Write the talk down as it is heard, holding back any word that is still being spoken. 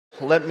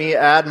let me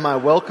add my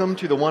welcome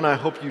to the one I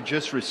hope you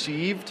just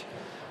received.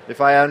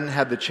 If I hadn't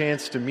had the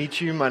chance to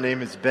meet you, my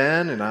name is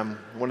Ben, and I'm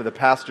one of the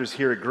pastors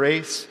here at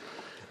Grace,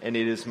 and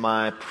it is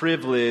my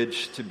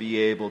privilege to be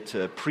able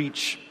to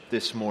preach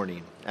this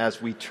morning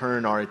as we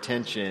turn our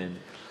attention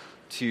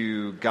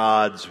to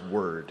God's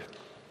Word.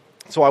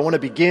 So I want to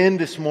begin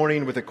this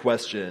morning with a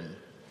question.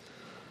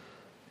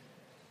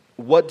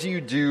 What do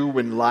you do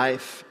when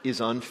life is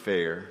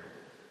unfair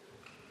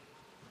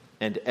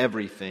and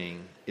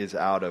everything is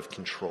out of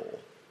control?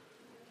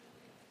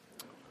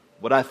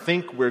 What I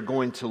think we're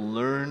going to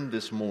learn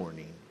this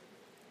morning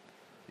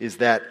is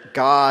that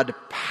God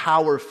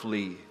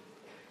powerfully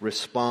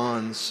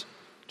responds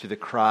to the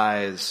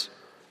cries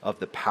of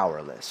the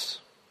powerless.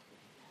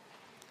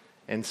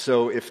 And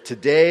so if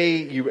today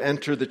you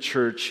enter the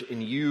church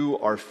and you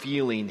are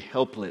feeling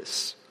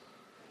helpless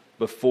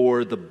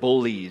before the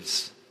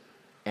bullies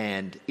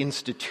and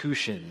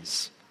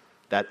institutions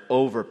that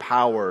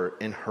overpower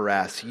and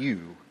harass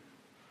you,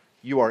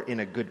 you are in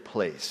a good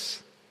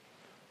place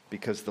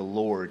because the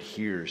Lord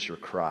hears your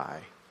cry.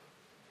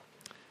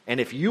 And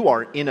if you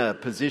are in a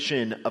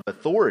position of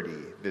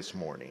authority this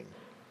morning,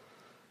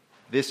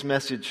 this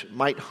message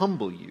might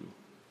humble you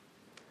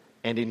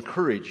and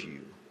encourage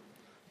you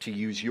to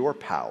use your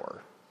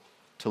power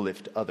to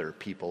lift other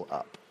people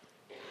up.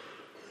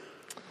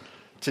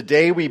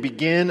 Today we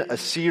begin a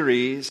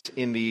series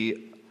in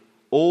the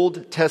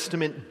Old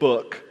Testament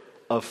book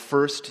of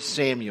 1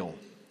 Samuel.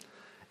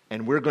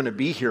 And we're going to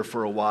be here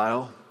for a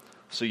while,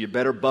 so you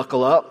better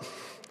buckle up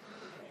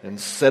and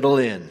settle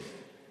in.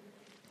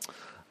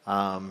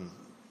 1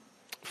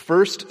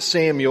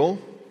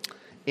 Samuel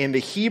in the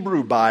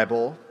Hebrew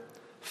Bible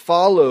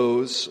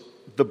follows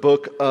the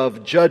book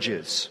of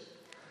Judges.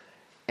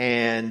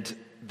 And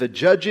the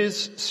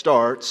Judges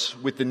starts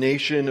with the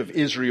nation of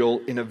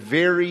Israel in a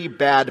very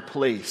bad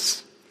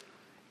place.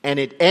 And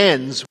it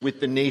ends with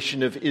the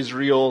nation of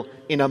Israel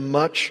in a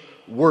much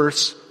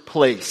worse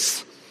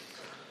place.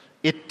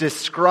 It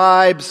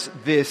describes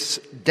this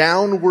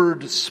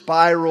downward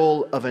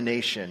spiral of a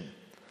nation,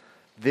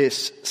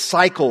 this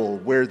cycle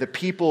where the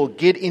people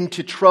get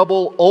into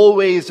trouble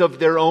always of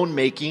their own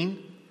making,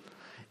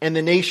 and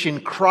the nation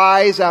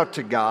cries out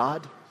to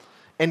God,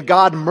 and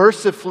God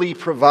mercifully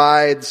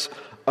provides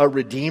a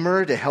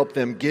redeemer to help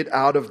them get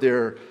out of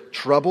their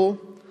trouble.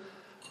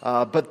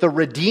 But the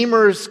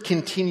redeemers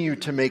continue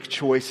to make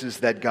choices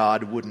that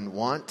God wouldn't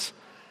want.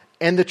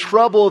 And the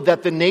trouble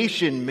that the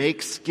nation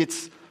makes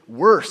gets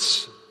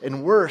worse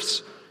and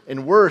worse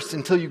and worse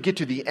until you get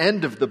to the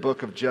end of the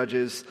book of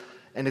Judges,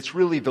 and it's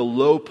really the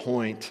low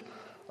point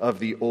of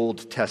the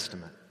Old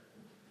Testament.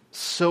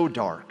 So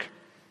dark.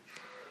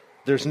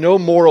 There's no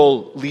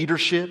moral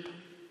leadership.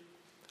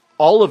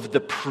 All of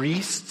the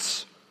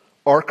priests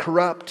are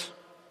corrupt.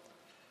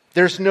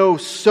 There's no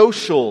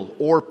social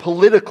or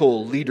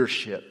political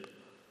leadership.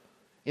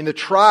 In the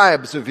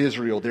tribes of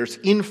Israel, there's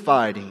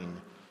infighting,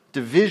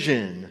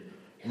 division,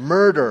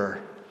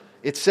 murder.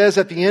 It says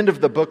at the end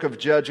of the book of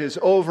Judges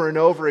over and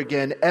over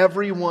again,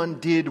 everyone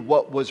did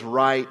what was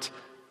right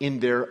in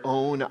their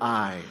own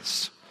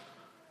eyes.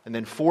 And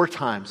then 4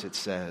 times it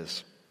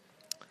says,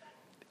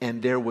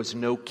 and there was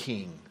no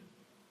king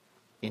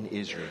in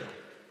Israel.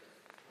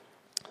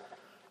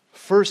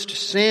 1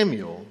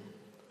 Samuel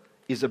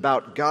is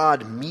about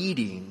God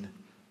meeting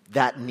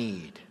that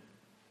need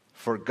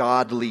for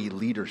godly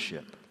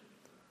leadership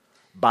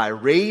by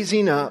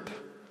raising up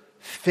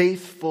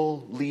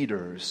faithful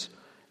leaders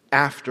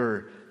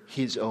after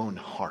his own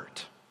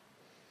heart.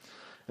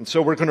 And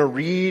so we're going to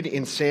read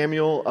in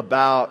Samuel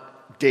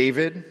about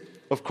David,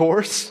 of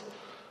course,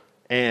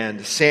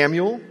 and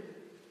Samuel,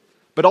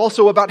 but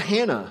also about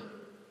Hannah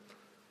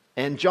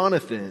and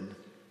Jonathan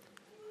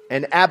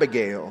and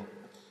Abigail,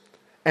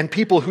 and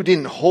people who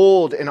didn't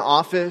hold an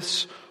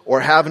office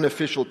or have an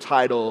official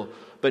title,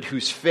 but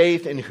whose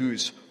faith and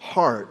whose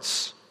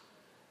hearts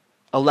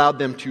allowed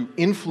them to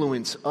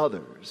influence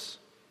others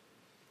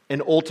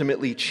and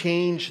ultimately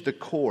change the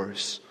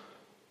course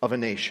of a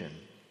nation.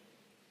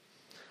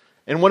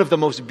 And one of the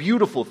most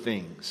beautiful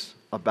things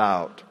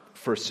about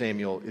 1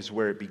 Samuel is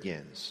where it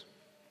begins.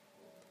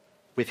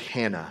 With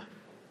Hannah.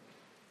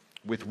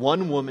 With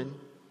one woman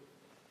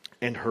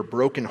and her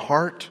broken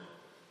heart,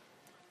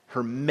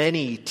 her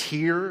many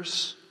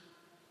tears,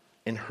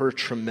 and her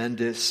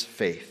tremendous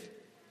faith.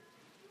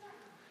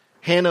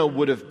 Hannah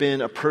would have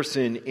been a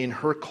person in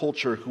her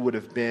culture who would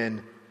have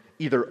been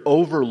either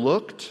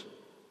overlooked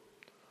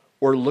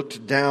or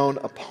looked down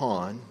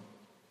upon.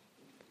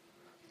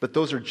 But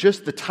those are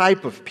just the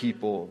type of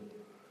people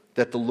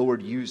that the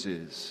Lord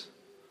uses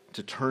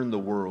to turn the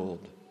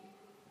world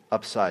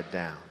upside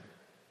down.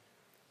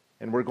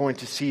 And we're going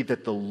to see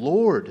that the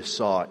Lord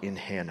saw in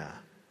Hannah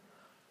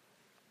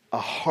a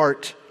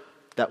heart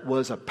that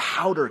was a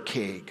powder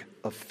keg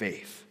of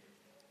faith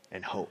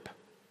and hope.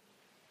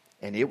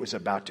 And it was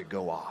about to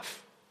go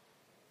off.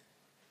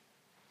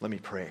 Let me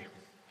pray.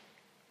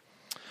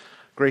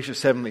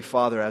 Gracious Heavenly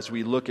Father, as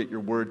we look at your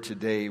word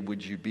today,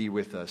 would you be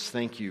with us?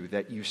 Thank you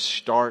that you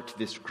start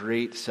this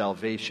great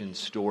salvation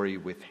story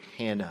with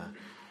Hannah,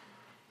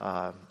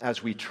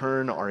 as we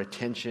turn our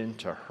attention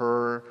to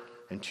her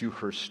and to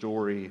her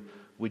story,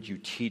 would you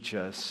teach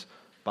us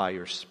by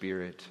your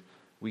Spirit?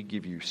 We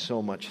give you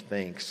so much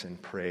thanks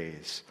and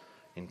praise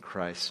in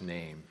Christ's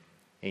name.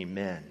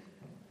 Amen.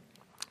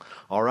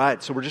 All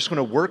right, so we're just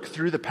going to work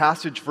through the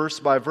passage verse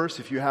by verse.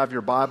 If you have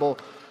your Bible,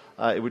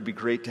 it would be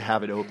great to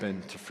have it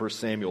open to 1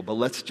 Samuel. But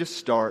let's just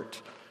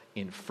start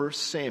in 1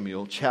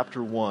 Samuel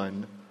chapter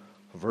 1,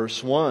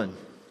 verse 1.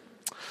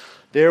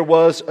 There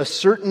was a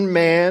certain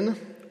man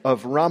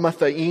of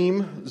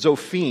Ramathaim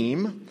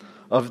Zophim,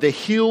 of the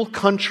hill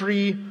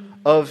country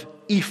of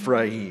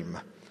Ephraim,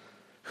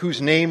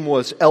 whose name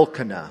was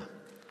Elkanah,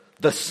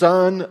 the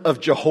son of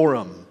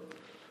Jehoram,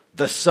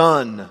 the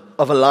son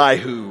of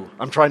Elihu.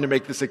 I'm trying to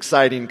make this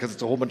exciting because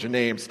it's a whole bunch of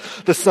names.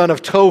 The son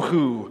of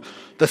Tohu,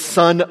 the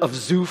son of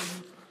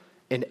Zuph,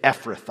 an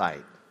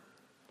Ephrathite.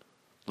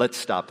 Let's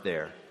stop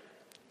there.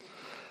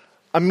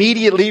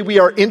 Immediately, we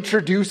are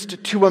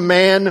introduced to a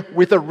man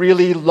with a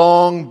really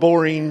long,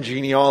 boring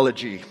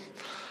genealogy.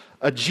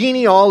 A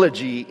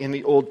genealogy in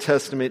the Old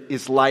Testament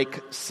is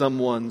like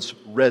someone's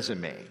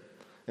resume.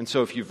 And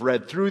so if you've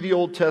read through the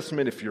Old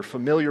Testament, if you're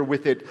familiar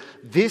with it,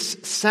 this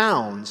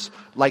sounds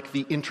like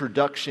the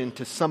introduction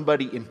to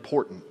somebody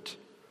important.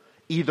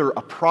 Either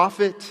a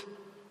prophet,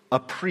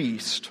 a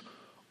priest,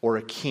 or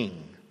a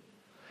king.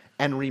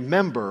 And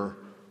remember,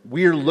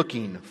 we're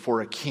looking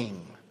for a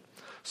king.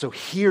 So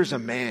here's a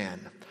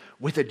man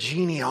with a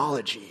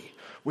genealogy,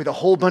 with a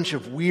whole bunch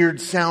of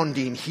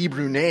weird-sounding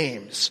Hebrew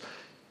names.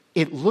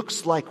 It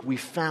looks like we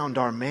found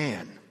our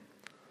man.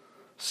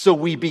 So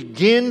we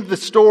begin the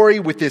story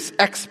with this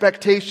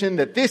expectation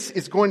that this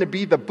is going to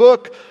be the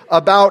book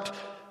about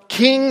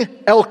King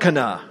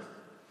Elkanah.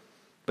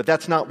 But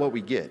that's not what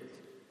we get.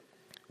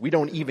 We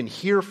don't even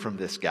hear from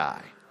this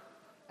guy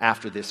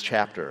after this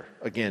chapter,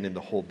 again in the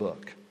whole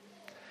book.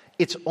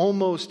 It's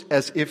almost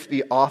as if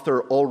the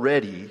author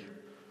already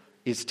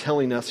is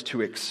telling us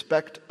to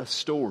expect a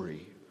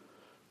story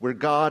where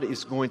God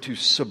is going to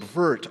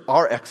subvert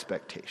our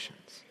expectations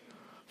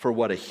for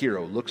what a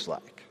hero looks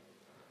like.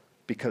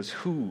 Because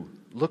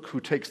look who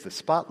takes the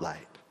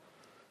spotlight.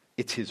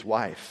 It's his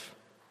wife,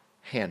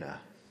 Hannah.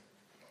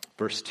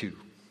 Verse 2.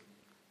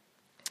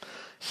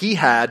 He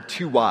had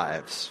 2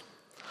 wives.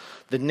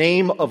 The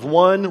name of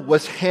one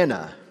was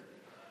Hannah,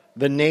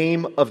 the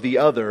name of the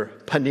other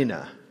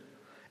Peninnah.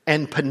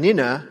 And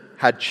Peninnah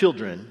had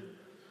children,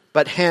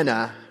 but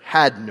Hannah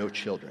had no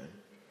children.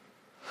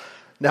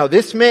 Now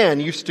this man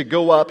used to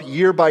go up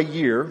year by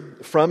year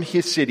from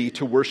his city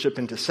to worship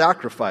and to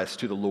sacrifice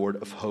to the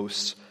Lord of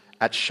hosts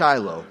at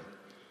Shiloh,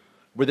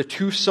 where the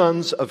 2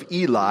 sons of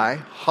Eli,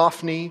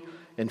 Hophni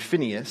and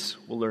Phinehas,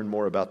 we'll learn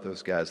more about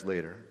those guys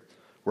later,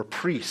 were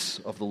priests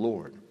of the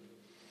Lord.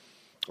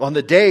 On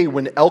the day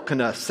when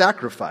Elkanah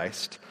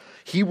sacrificed,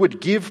 he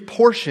would give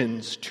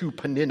portions to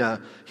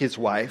Peninnah, his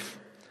wife,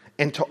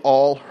 and to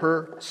all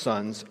her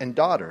sons and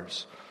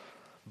daughters.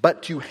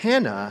 But to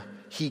Hannah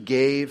he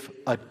gave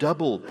a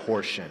double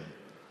portion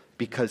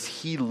because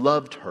he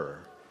loved her,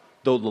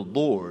 though the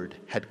Lord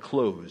had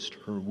closed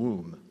her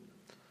womb.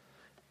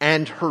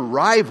 And her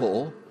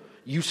rival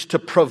used to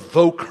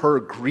provoke her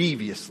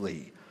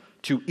grievously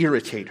to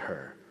irritate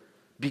her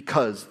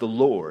because the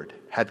Lord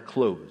had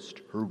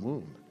closed her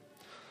womb.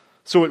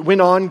 So it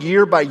went on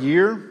year by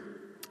year.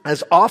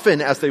 As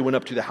often as they went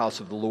up to the house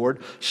of the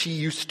Lord, she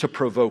used to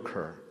provoke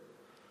her.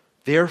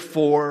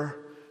 Therefore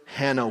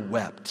Hannah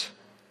wept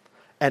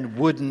and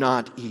would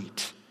not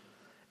eat.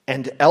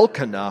 And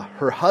Elkanah,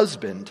 her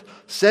husband,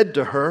 said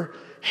to her,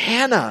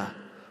 Hannah,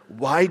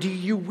 why do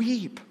you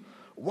weep?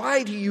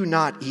 Why do you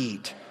not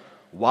eat?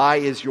 Why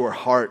is your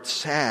heart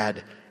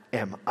sad?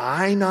 Am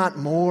I not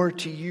more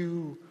to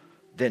you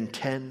than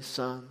 10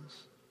 sons?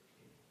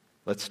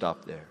 Let's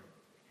stop there.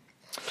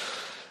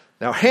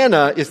 Now,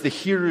 Hannah is the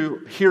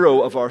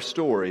hero of our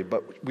story,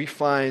 but we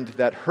find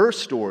that her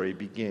story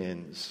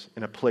begins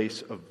in a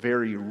place of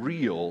very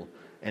real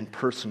and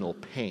personal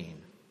pain.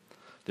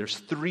 There's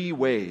 3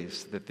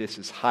 ways that this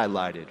is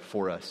highlighted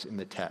for us in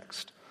the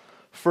text.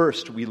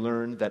 First, we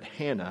learn that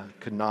Hannah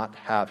could not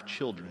have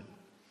children.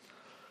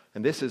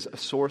 And this is a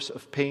source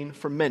of pain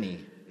for many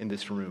in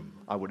this room,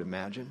 I would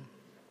imagine.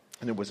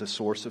 And it was a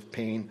source of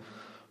pain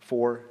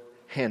for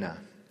Hannah.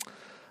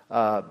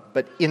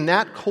 But in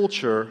that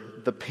culture,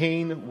 the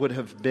pain would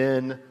have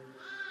been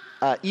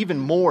even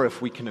more,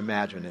 if we can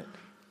imagine it,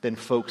 than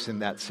folks in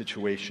that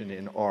situation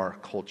in our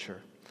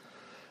culture.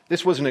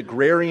 This was an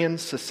agrarian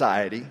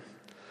society,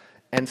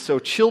 and so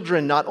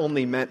children not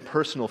only meant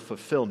personal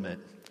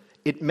fulfillment,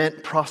 it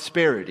meant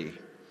prosperity.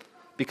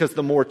 Because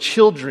the more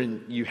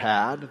children you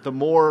had, the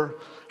more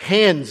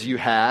hands you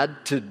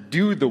had to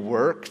do the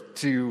work,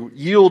 to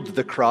yield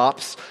the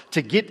crops,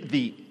 to get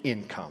the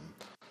income.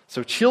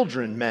 So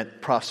children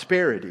meant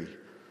prosperity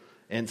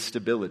and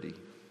stability.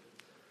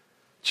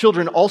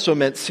 Children also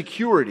meant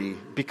security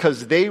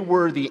because they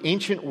were the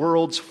ancient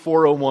world's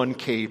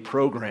 401k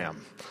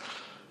program.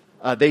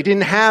 They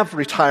didn't have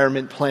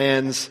retirement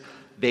plans,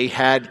 they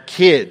had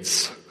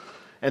kids.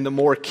 And the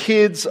more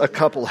kids a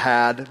couple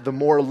had, the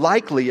more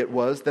likely it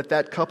was that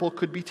that couple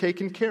could be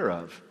taken care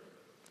of.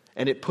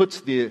 And it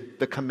puts the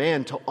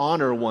command to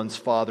honor one's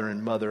father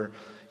and mother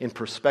in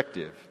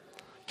perspective.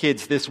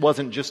 Kids, this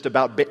wasn't just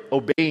about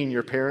obeying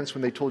your parents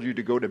when they told you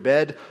to go to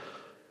bed,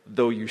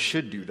 though you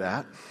should do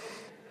that.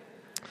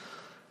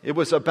 It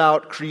was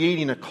about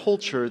creating a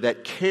culture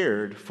that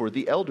cared for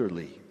the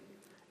elderly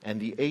and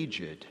the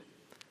aged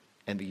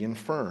and the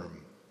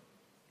infirm.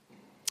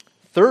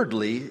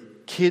 Thirdly,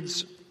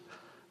 kids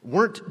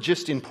weren't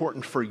just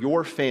important for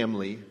your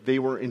family, they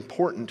were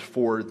important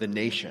for the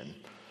nation.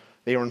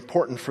 They were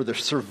important for the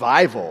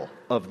survival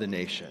of the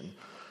nation.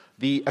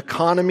 The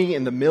economy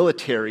and the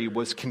military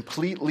was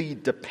completely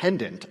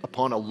dependent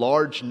upon a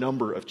large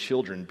number of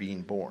children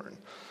being born.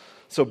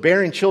 So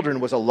bearing children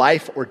was a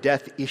life or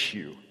death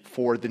issue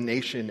for the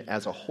nation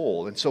as a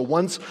whole. And so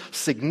one's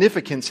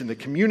significance in the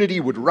community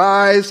would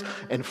rise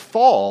and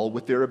fall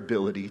with their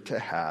ability to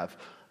have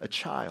a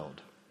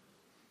child.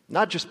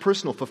 Not just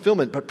personal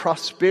fulfillment, but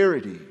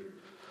prosperity,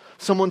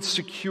 someone's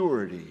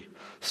security,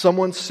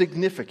 someone's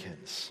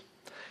significance.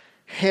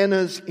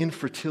 Hannah's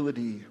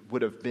infertility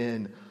would have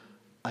been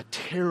a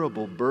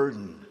terrible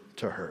burden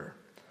to her.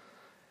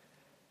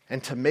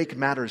 And to make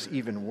matters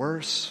even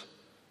worse,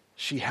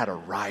 she had a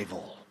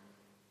rival,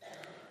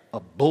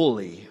 a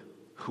bully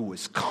who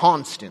was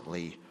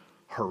constantly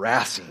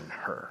harassing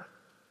her.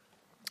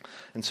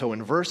 And so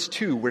in verse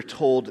 2, we're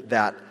told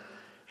that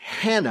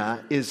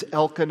Hannah is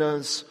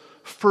Elkanah's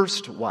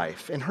first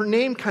wife. And her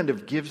name kind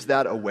of gives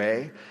that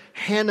away.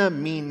 Hannah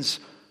means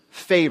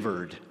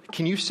favored.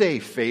 Can you say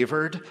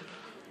favored?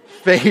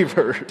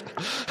 Favored.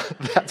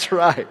 That's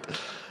right.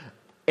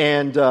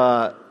 And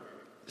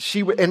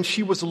she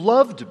was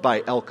loved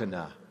by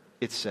Elkanah,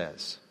 it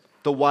says.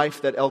 The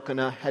wife that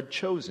Elkanah had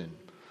chosen.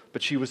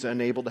 But she was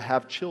unable to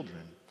have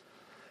children.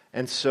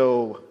 And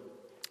so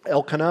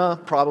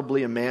Elkanah,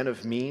 probably a man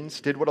of means,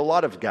 did what a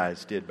lot of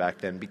guys did back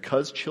then.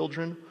 Because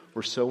children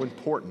were so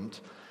important,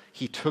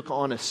 he took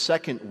on a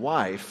second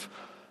wife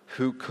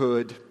who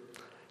could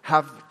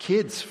have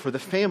kids for the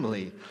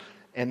family.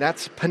 And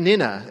that's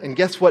Peninnah. And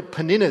guess what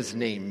Peninnah's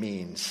name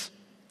means?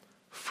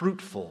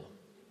 Fruitful.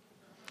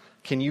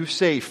 Can you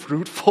say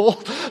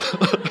fruitful?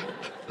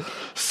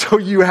 So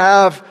you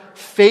have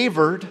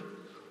favored,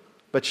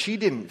 but she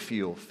didn't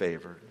feel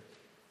favored.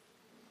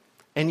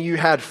 And you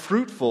had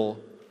fruitful,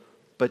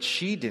 but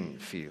she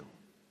didn't feel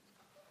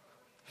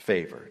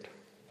favored.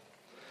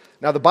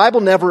 Now, the Bible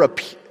never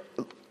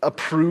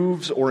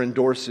approves or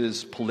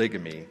endorses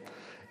polygamy.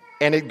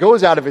 And it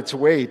goes out of its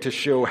way to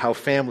show how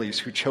families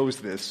who chose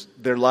this,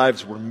 their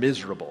lives were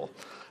miserable.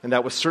 And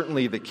that was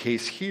certainly the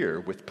case here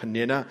with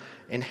Peninnah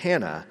and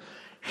Hannah.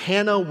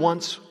 Hannah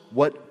wants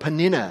what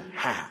Peninnah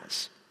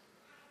has.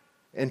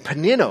 And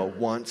Peninnah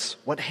wants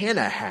what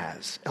Hannah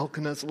has,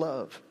 Elkanah's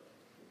love.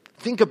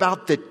 Think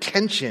about the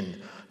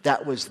tension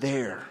that was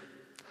there.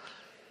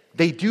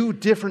 They do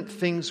different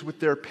things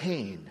with their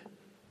pain.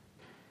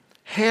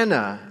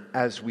 Hannah,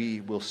 as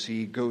we will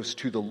see, goes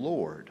to the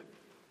Lord.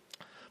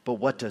 But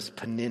what does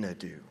Peninnah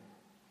do?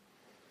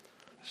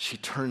 She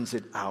turns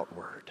it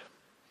outward.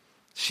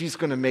 She's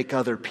going to make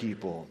other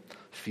people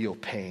feel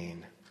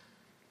pain.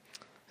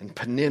 And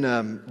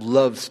Peninnah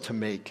loves to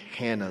make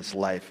Hannah's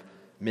life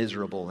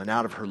miserable. And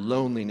out of her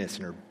loneliness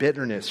and her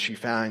bitterness, she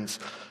finds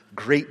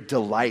great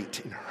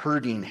delight in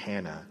hurting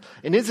Hannah.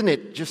 And isn't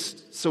it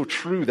just so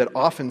true that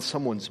often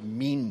someone's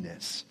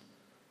meanness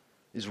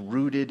is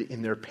rooted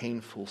in their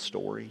painful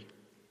story?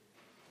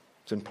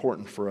 It's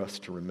important for us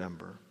to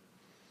remember.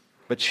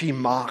 But she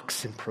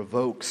mocks and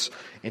provokes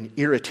and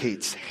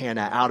irritates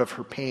Hannah out of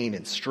her pain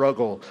and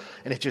struggle.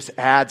 And it just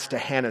adds to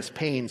Hannah's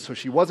pain. So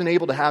she wasn't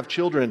able to have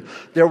children.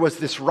 There was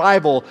this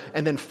rival.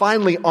 And then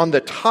finally, on the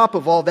top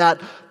of all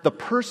that, the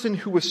person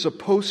who was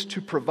supposed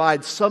to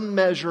provide some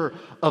measure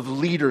of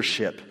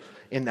leadership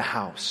in the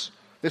house.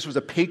 This was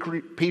a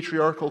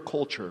patriarchal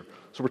culture.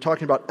 So we're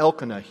talking about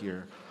Elkanah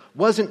here.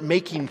 Wasn't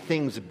making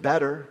things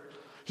better.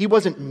 He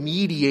wasn't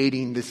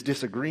mediating this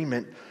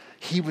disagreement.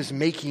 He was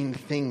making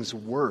things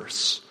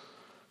worse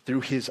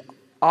through his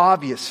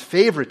obvious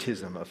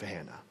favoritism of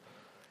Hannah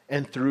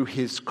and through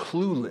his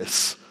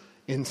clueless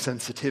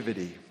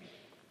insensitivity.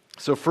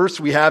 So first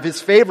we have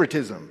his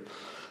favoritism.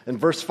 In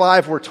verse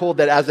 5, we're told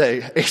that as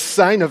a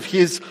sign of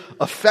his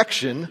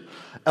affection,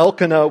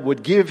 Elkanah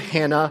would give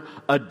Hannah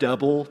a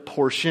double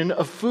portion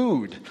of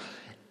food.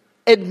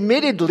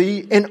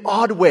 Admittedly, an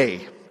odd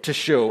way to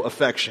show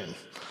affection.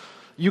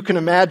 You can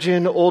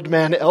imagine old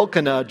man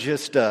Elkanah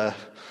just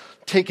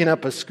taking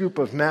up a scoop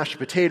of mashed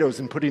potatoes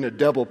and putting a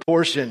double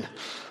portion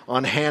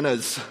on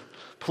Hannah's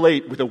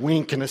plate with a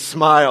wink and a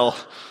smile.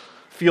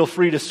 Feel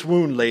free to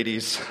swoon,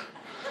 ladies.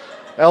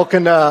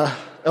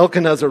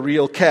 Elkanah's a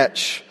real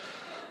catch.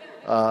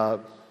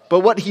 But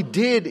what he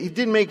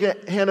didn't make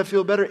Hannah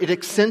feel better. It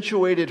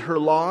accentuated her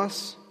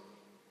loss,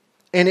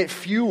 and it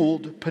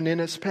fueled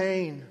Peninnah's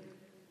pain.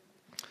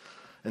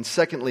 And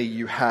secondly,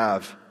 you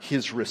have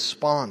his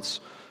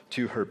response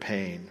to her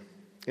pain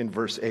in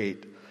verse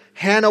 8.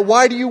 Hannah,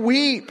 why do you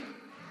weep?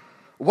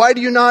 Why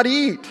do you not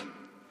eat?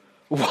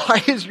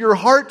 Why is your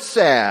heart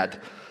sad?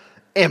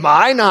 Am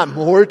I not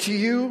more to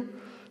you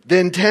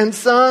than 10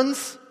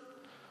 sons?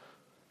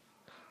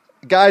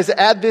 Guys,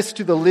 add this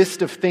to the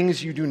list of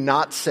things you do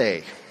not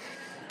say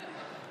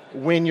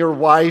when your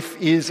wife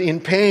is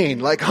in pain.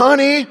 Like,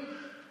 honey,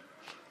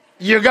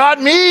 you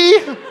got me?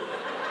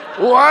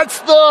 What's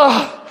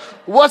the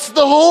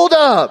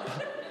holdup?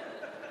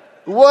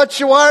 Why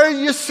are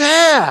you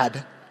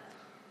sad?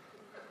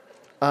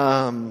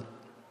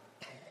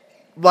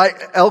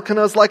 Like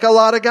Elkanah's like a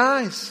lot of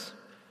guys.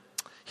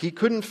 He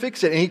couldn't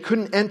fix it, and he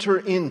couldn't enter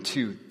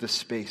into the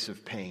space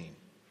of pain.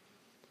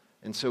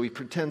 And so he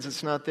pretends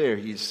it's not there.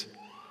 He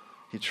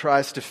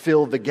tries to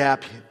fill the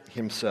gap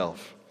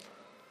himself,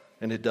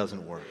 and it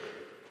doesn't work.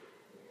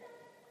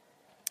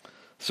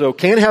 So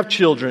can't have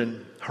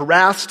children,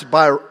 harassed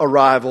by a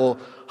rival,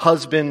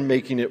 husband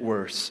making it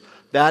worse.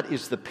 That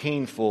is the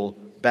painful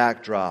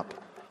backdrop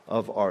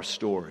of our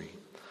story.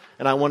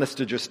 And I want us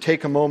to just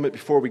take a moment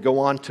before we go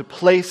on to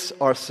place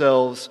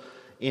ourselves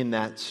in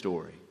that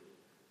story.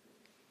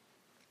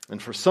 And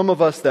for some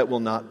of us, that will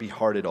not be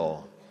hard at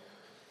all.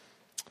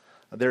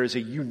 There is a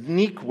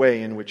unique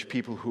way in which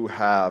people who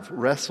have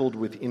wrestled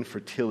with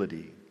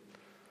infertility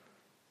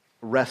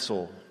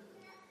wrestle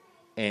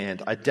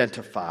and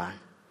identify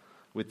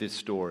with this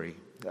story.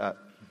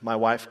 My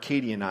wife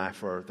Katie and I,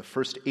 for the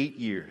first 8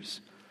 years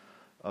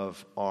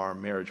of our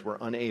marriage, were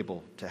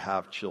unable to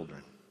have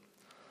children.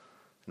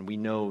 And we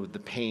know the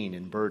pain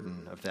and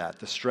burden of that,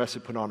 the stress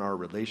it put on our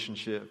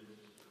relationship,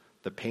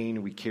 the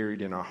pain we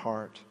carried in our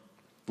heart.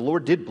 The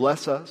Lord did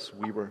bless us.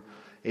 We were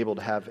able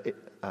to have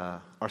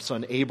our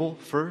son Abel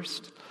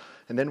first,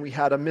 and then we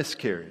had a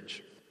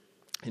miscarriage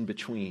in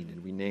between,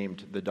 and we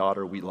named the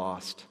daughter we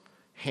lost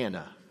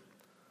Hannah,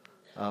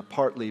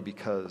 partly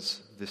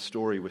because this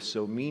story was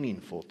so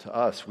meaningful to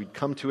us. We'd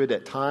come to it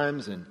at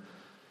times, and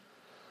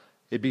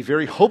it'd be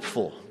very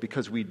hopeful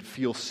because we'd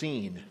feel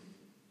seen.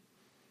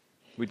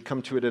 We'd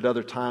come to it at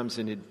other times,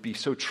 and it'd be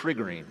so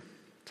triggering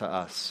to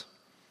us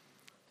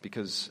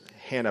because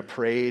Hannah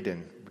prayed,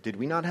 and did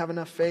we not have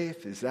enough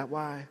faith? Is that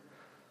why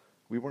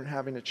we weren't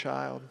having a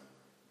child?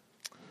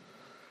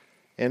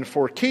 And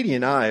for Katie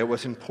and I, it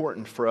was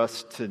important for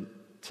us to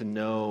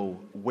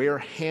know where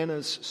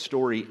Hannah's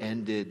story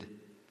ended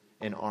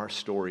and our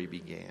story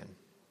began.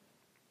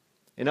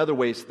 In other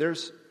ways,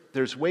 there's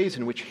ways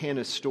in which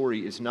Hannah's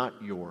story is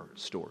not your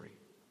story.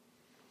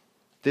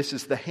 This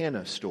is the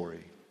Hannah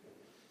story.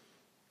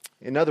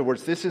 In other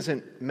words, this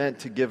isn't meant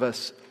to give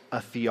us a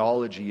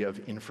theology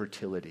of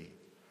infertility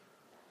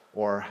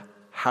or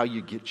how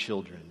you get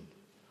children.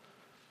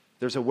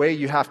 There's a way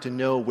you have to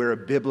know where a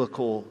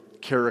biblical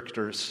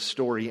character's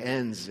story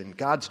ends, and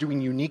God's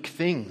doing unique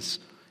things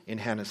in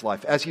Hannah's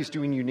life, as He's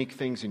doing unique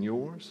things in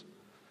yours,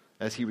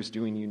 as He was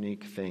doing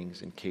unique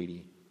things in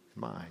Katie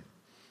and mine.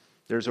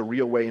 There's a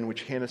real way in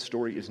which Hannah's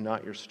story is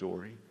not your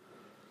story.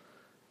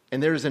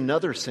 And there's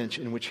another sense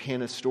in which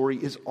Hannah's story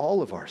is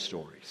all of our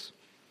stories.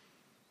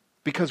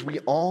 Because we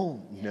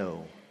all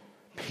know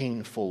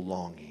painful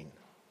longing,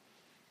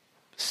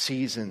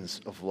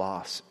 seasons of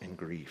loss and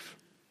grief.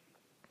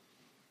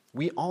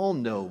 We all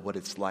know what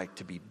it's like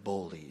to be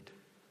bullied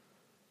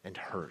and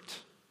hurt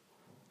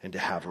and to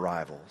have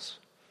rivals.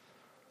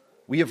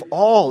 We have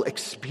all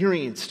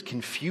experienced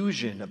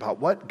confusion about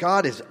what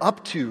God is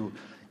up to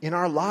in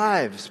our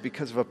lives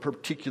because of a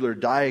particular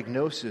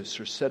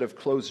diagnosis or set of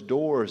closed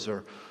doors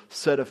or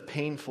set of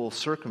painful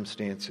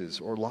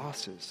circumstances or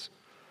losses.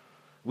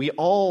 We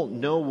all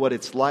know what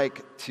it's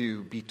like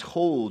to be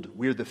told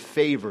we're the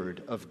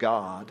favored of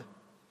God.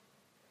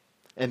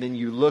 And then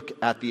you look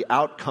at the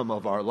outcome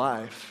of our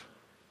life,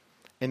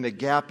 and the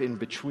gap in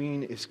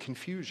between is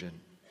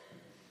confusion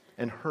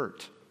and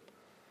hurt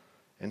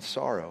and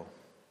sorrow.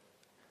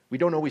 We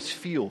don't always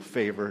feel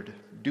favored,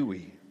 do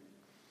we?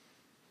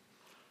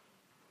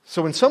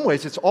 So in some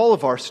ways, it's all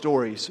of our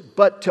stories.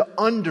 But to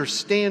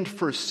understand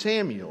 1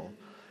 Samuel,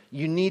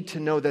 you need to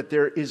know that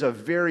there is a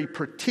very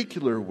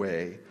particular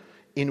way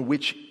in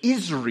which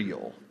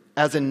Israel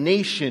as a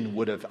nation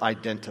would have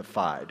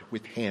identified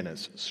with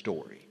Hannah's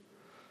story.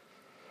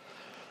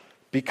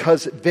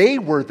 Because they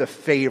were the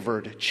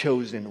favored,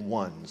 chosen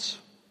ones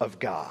of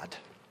God.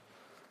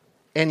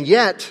 And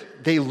yet,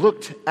 they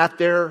looked at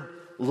their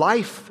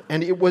life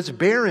and it was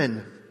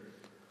barren.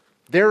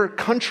 Their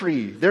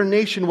country, their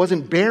nation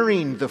wasn't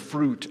bearing the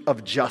fruit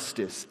of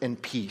justice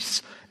and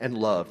peace and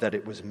love that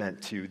it was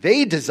meant to.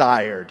 They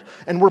desired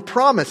and were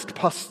promised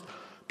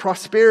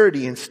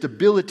prosperity and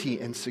stability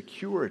and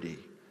security.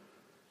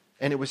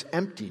 And it was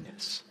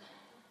emptiness.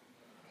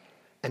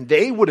 And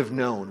they would have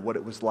known what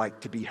it was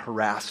like to be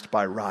harassed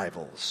by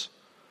rivals,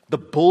 the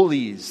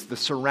bullies, the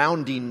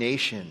surrounding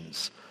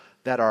nations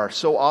that are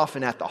so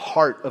often at the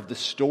heart of the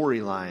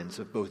storylines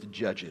of both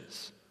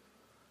Judges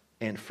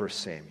and 1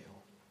 Samuel.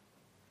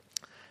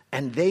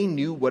 And they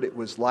knew what it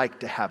was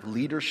like to have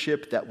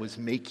leadership that was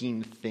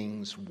making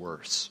things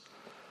worse.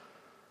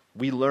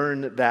 We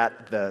learn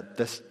that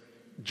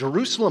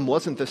Jerusalem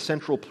wasn't the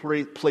central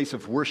place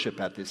of worship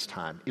at this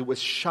time. It was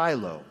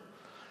Shiloh.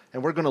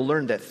 And we're going to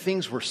learn that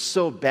things were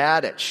so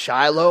bad at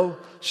Shiloh.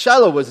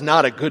 Shiloh was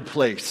not a good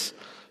place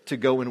to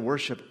go and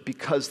worship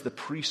because the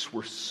priests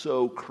were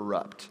so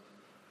corrupt.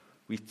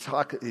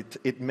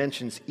 It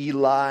mentions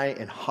Eli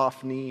and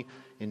Hophni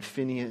and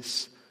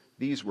Phinehas.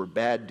 These were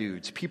bad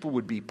dudes. People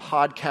would be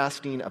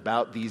podcasting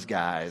about these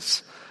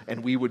guys,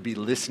 and we would be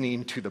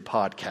listening to the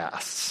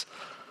podcasts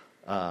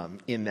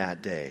in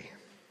that day.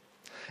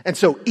 And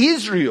so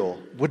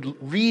Israel would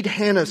read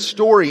Hannah's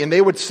story, and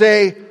they would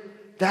say,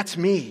 "That's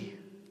me.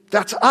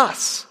 That's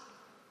us."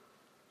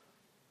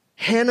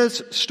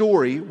 Hannah's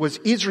story was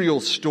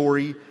Israel's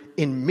story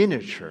in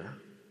miniature.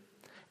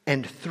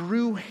 And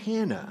through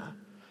Hannah,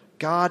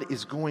 God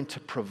is going to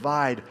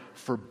provide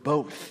for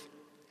both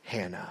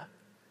Hannah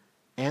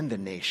and the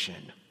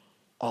nation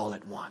all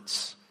at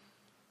once.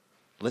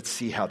 Let's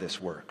see how this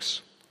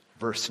works.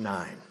 Verse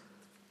 9.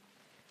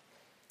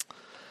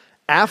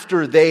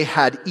 After they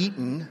had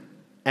eaten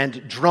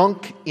and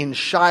drunk in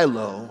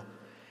Shiloh,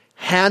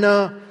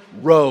 Hannah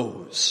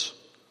rose.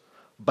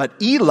 But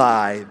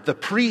Eli, the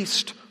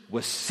priest,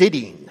 was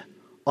sitting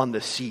on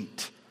the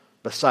seat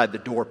beside the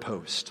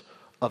doorpost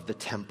of the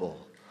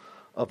temple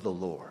of the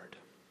Lord.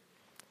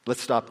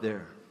 Let's stop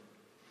there.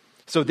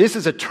 So this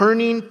is a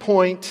turning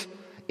point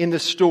in the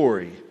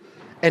story.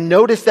 And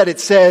notice that it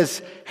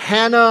says,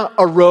 Hannah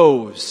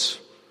arose.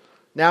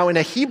 Now, in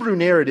a Hebrew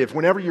narrative,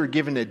 whenever you're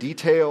given a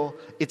detail,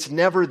 it's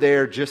never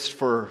there just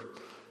for,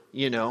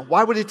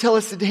 why would it tell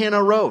us that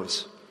Hannah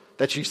arose?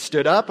 That she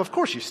stood up? Of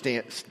course you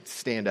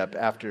stand up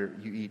after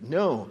you eat.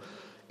 No,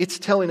 it's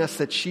telling us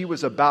that she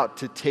was about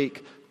to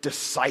take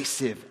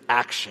decisive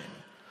action.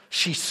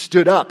 She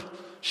stood up.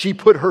 She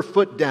put her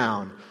foot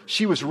down.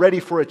 She was ready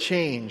for a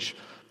change.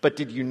 But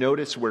did you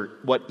notice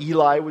what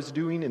Eli was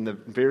doing in the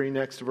very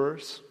next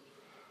verse?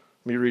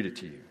 Let me read it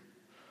to you.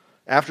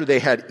 After they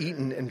had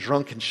eaten and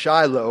drunk in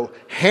Shiloh,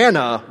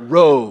 Hannah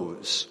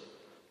rose,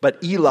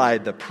 but Eli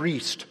the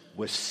priest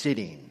was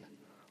sitting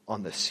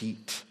on the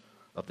seat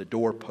of the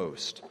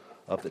doorpost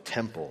of the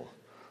temple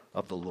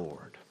of the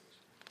Lord.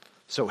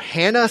 So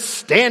Hannah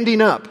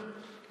standing up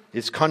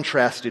is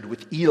contrasted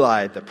with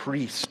Eli the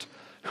priest,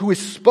 who is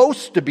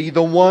supposed to be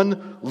the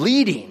one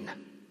leading,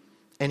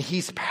 and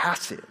he's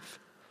passive,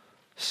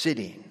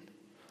 sitting.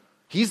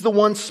 He's the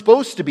one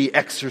supposed to be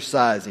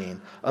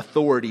exercising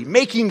authority,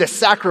 making the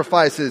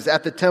sacrifices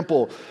at the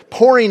temple,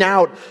 pouring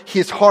out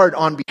his heart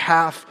on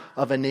behalf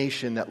of a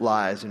nation that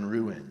lies in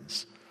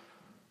ruins.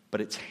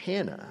 But it's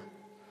Hannah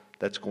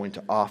that's going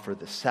to offer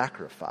the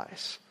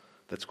sacrifice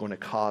that's going to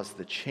cause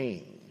the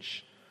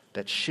change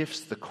that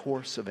shifts the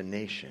course of a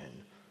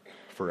nation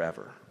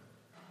forever.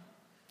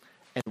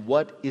 And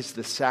what is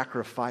the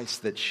sacrifice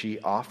that she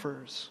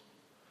offers?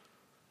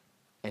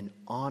 An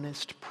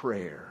honest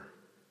prayer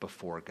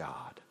before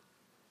God.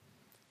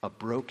 A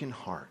broken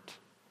heart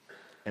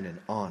and an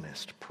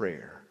honest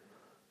prayer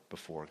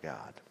before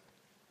God.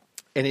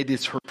 And it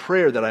is her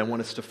prayer that I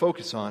want us to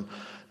focus on,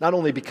 not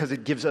only because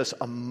it gives us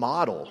a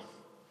model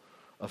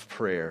of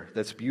prayer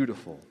that's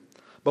beautiful,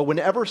 but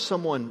whenever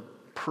someone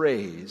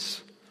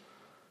prays,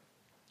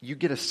 you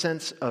get a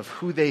sense of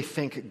who they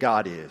think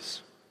God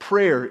is.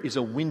 Prayer is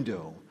a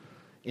window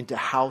into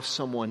how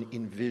someone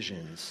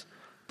envisions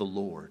the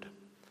Lord.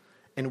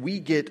 And we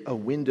get a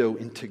window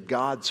into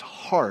God's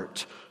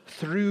heart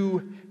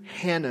through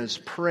Hannah's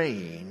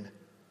praying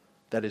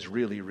that is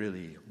really,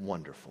 really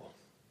wonderful.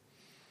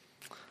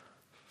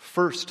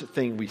 First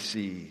thing we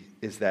see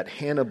is that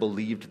Hannah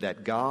believed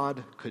that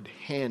God could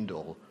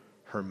handle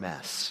her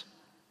mess.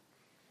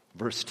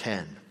 Verse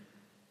 10.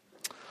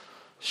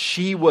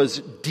 She was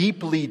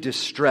deeply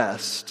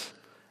distressed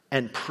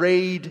and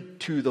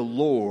prayed to the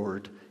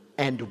Lord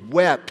and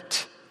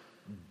wept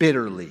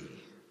bitterly.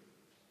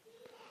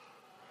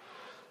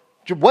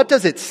 What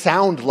does it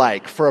sound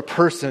like for a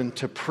person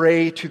to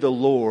pray to the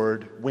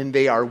Lord when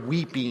they are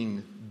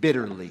weeping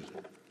bitterly?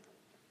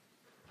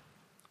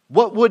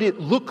 What would it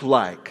look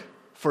like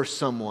for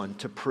someone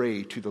to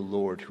pray to the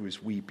Lord who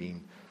is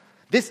weeping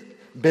this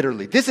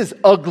bitterly? This is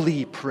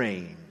ugly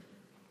praying.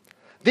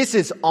 This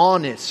is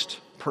honest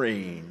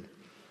praying.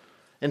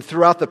 And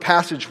throughout the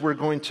passage we're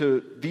going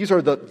to this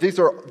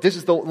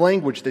is the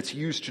language that's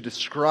used to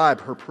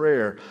describe her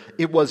prayer.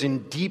 It was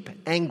in deep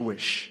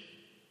anguish,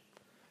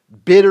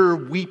 bitter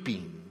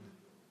weeping,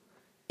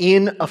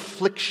 in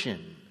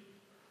affliction.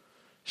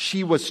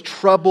 She was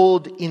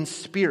troubled in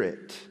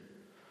spirit.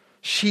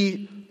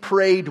 She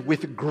prayed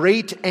with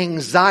great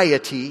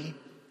anxiety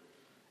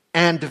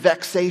and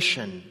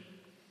vexation.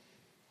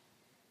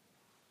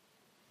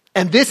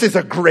 And this is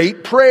a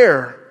great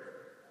prayer.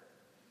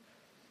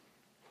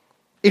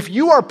 If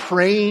you are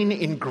praying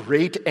in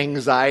great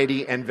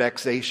anxiety and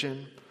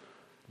vexation,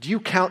 do you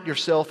count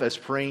yourself as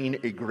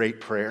praying a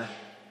great prayer?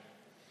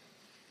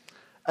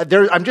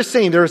 I'm just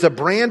saying there is a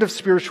brand of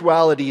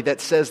spirituality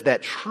that says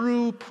that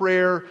true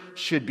prayer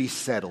should be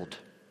settled,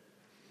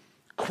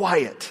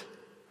 quiet,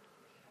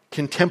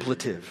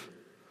 contemplative.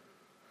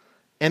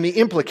 And the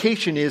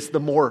implication is the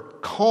more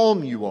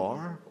calm you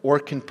are or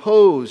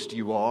composed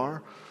you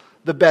are,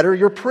 the better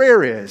your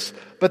prayer is.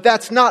 But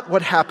that's not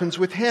what happens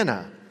with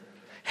Hannah.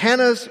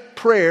 Hannah's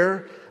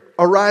prayer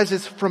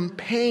arises from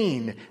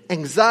pain,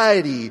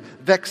 anxiety,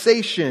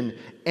 vexation,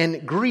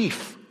 and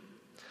grief.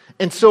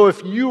 And so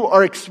if you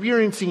are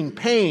experiencing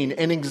pain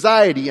and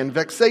anxiety and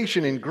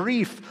vexation and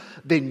grief,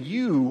 then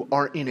you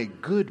are in a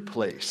good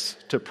place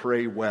to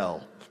pray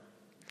well.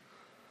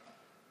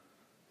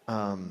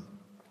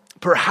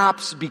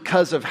 Perhaps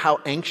because of how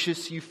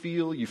anxious you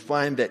feel, you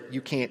find that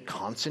you can't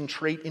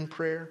concentrate in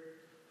prayer.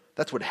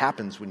 That's what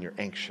happens when you're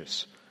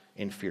anxious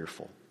and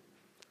fearful.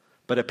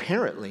 But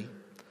apparently,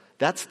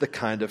 that's the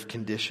kind of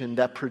condition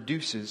that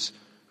produces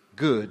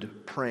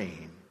good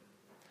praying.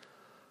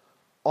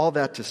 All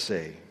that to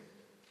say,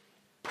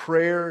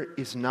 prayer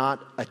is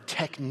not a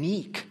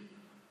technique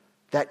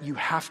that you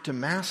have to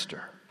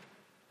master.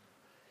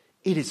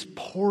 It is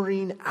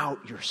pouring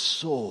out your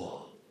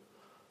soul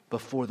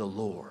before the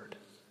Lord.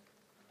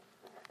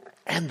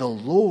 And the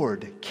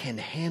Lord can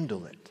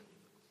handle it.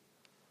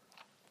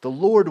 The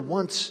Lord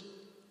wants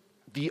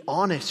the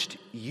honest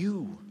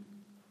you.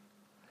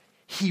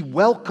 He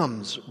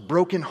welcomes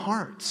broken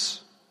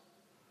hearts.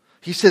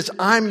 He says,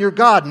 I'm your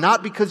God,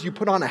 not because you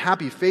put on a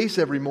happy face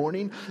every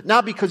morning,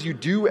 not because you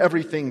do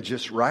everything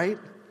just right,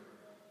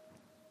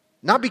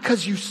 not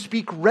because you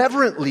speak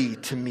reverently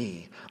to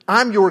me.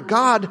 I'm your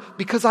God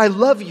because I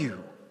love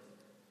you.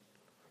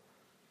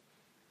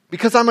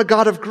 Because I'm a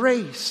God of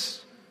grace.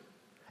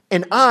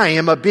 And I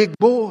am a big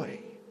boy.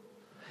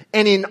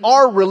 And in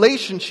our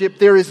relationship,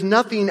 there is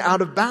nothing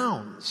out of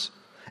bounds.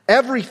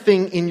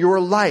 Everything in your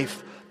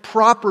life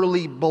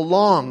properly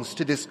belongs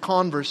to this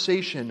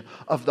conversation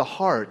of the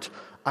heart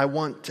I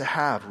want to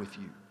have with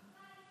you.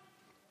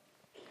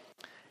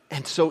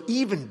 And so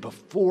even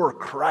before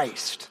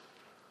Christ,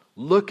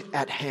 look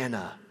at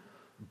Hannah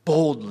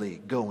boldly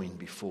going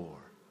before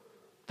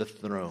the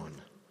throne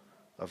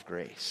of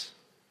grace.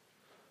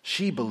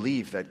 She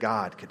believed that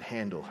God could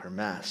handle her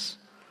mess.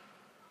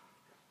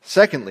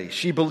 Secondly,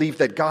 she believed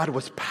that God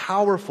was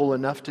powerful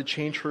enough to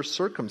change her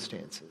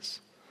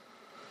circumstances.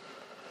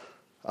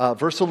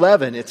 Verse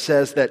 11, it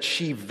says that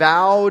she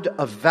vowed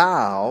a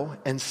vow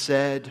and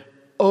said,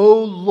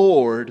 O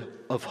Lord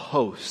of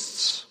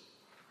hosts,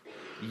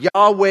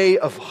 Yahweh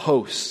of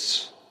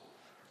hosts.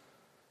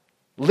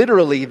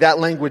 Literally, that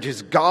language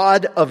is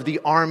God of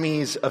the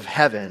armies of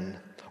heaven,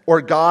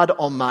 or God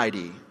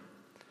Almighty.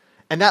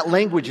 And that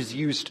language is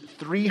used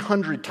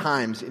 300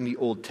 times in the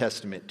Old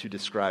Testament to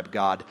describe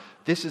God.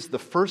 This is the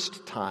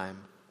first time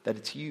that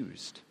it's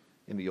used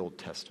in the Old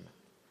Testament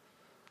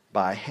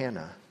by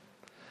Hannah.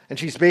 And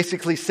she's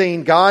basically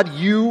saying, God,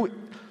 you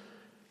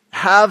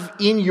have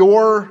in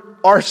your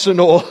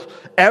arsenal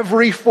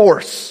every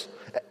force,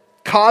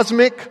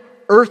 cosmic,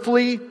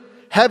 earthly,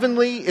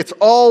 heavenly. It's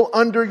all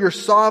under your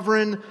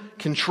sovereign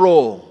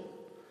control.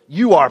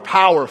 You are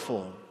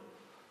powerful.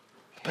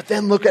 But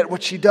then look at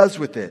what she does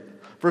with it.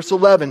 Verse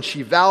 11,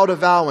 she vowed a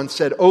vow and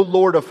said, O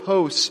Lord of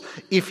hosts,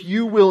 if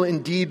you will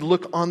indeed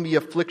look on the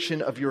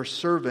affliction of your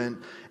servant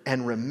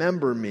and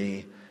remember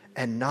me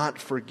and not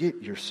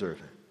forget your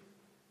servant.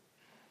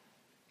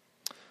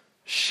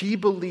 She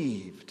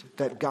believed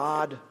that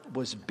God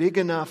was big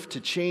enough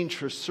to change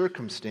her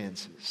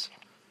circumstances,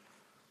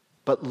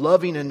 but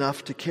loving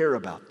enough to care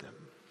about them.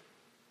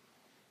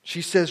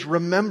 She says,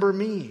 remember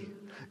me,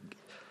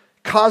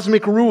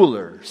 cosmic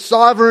ruler,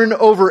 sovereign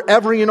over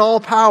every and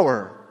all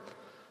power.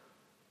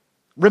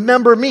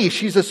 Remember me.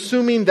 She's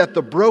assuming that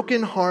the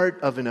broken heart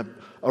of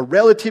a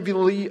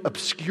relatively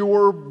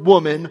obscure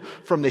woman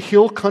from the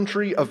hill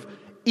country of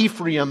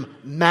Ephraim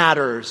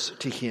matters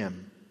to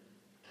him.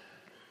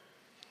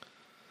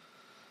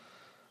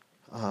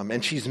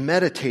 And she's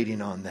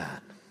meditating on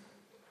that.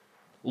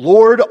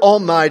 Lord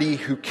Almighty,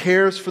 who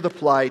cares for the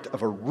plight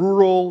of a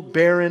rural,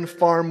 barren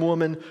farm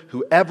woman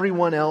who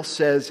everyone else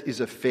says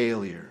is a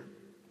failure.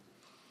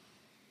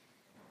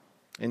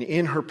 And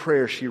in her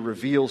prayer, she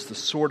reveals the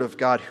sort of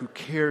God who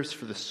cares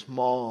for the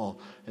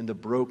small and the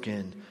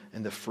broken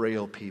and the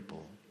frail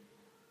people.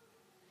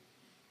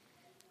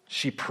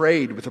 She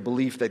prayed with a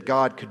belief that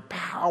God could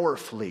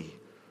powerfully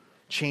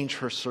change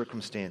her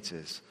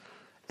circumstances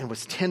and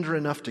was tender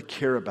enough to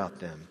care about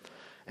them.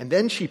 And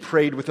then she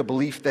prayed with a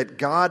belief that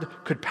God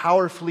could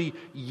powerfully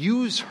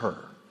use her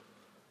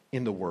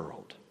in the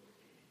world.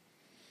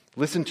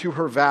 Listen to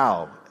her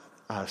vow,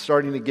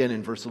 starting again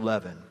in verse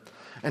 11.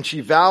 And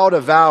she vowed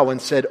a vow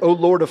and said, O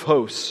Lord of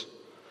hosts,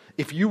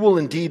 if you will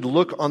indeed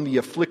look on the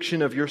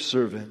affliction of your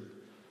servant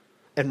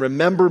and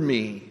remember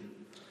me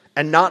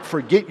and not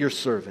forget your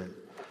servant,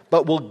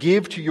 but will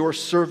give to your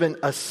servant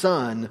a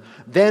son,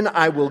 then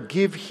I will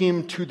give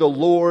him to the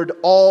Lord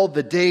all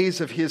the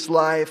days of his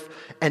life,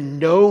 and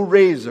no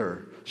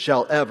razor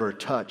shall ever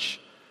touch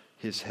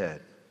his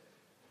head.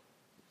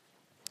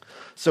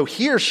 So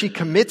here she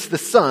commits the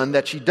son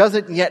that she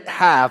doesn't yet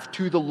have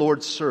to the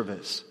Lord's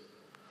service.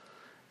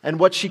 And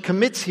what she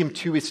commits him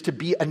to is to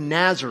be a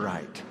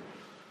Nazirite.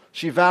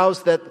 She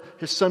vows that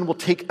his son will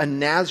take a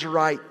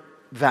Nazirite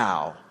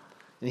vow.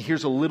 And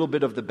here's a little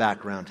bit of the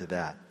background to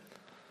that.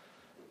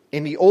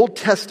 In the Old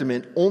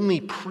Testament,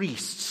 only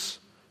priests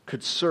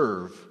could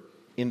serve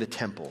in the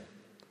temple.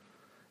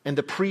 And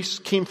the priests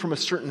came from a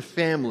certain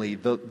family,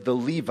 the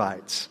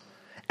Levites.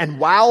 And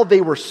while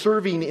they were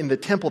serving in the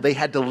temple, they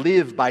had to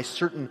live by a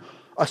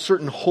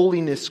certain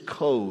holiness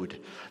code.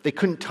 They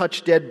couldn't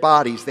touch dead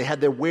bodies. They had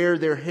to wear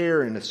their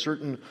hair in a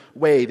certain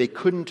way. They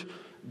couldn't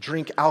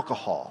drink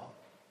alcohol.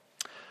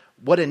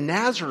 What a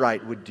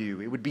Nazirite would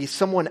do, it would be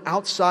someone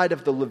outside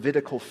of the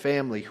Levitical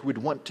family who would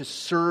want to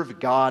serve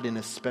God in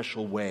a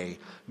special way.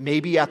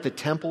 Maybe at the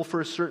temple for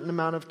a certain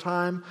amount of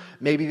time.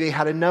 Maybe they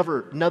had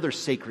another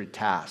sacred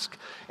task.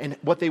 And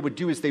what they would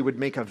do is they would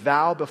make a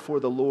vow before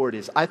the Lord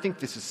is, I think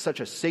this is such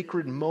a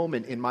sacred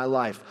moment in my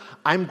life.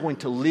 I'm going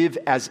to live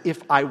as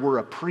if I were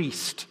a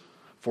priest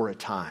for a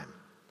time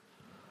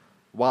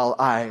while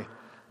I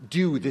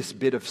do this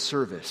bit of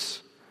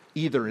service,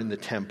 either in the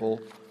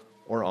temple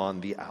or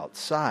on the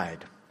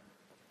outside.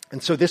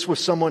 And so this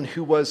was someone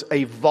who was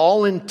a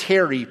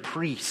voluntary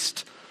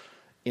priest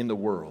in the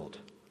world.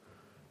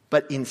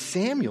 But in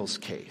Samuel's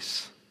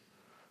case,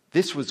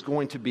 this was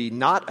going to be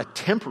not a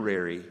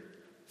temporary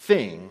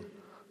thing,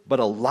 but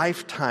a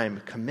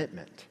lifetime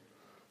commitment.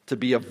 To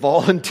be a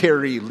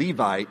voluntary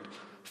Levite.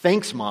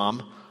 Thanks,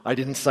 Mom. I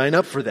didn't sign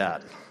up for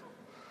that.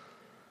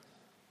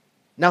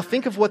 Now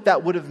think of what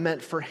that would have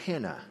meant for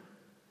Hannah.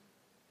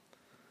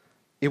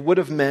 It would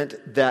have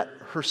meant that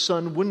her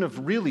son wouldn't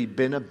have really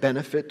been a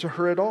benefit to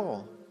her at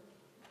all.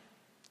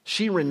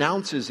 She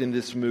renounces in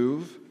this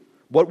move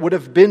what would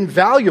have been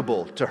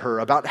valuable to her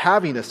about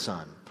having a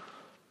son.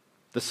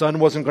 The son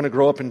wasn't going to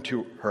grow up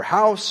into her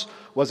house,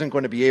 wasn't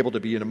going to be able to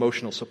be an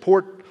emotional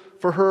support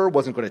for her,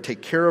 wasn't going to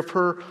take care of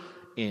her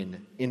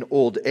in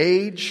old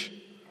age.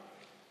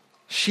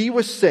 She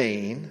was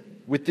saying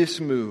with this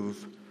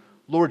move,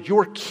 Lord,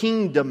 your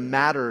kingdom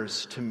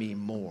matters to me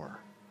more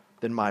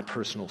than my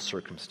personal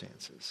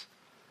circumstances.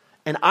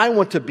 And I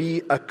want to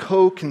be a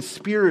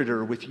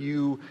co-conspirator with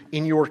you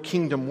in your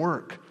kingdom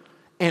work.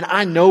 And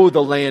I know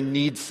the land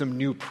needs some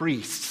new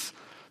priests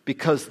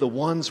because the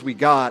ones we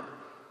got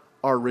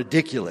are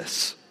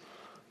ridiculous.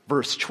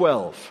 Verse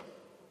 12.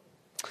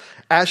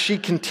 As she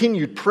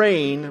continued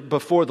praying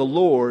before the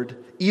Lord,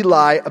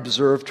 Eli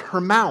observed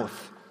her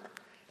mouth.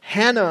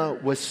 Hannah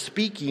was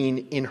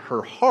speaking in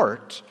her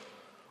heart,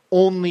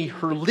 only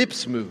her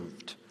lips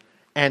moved,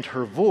 and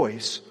her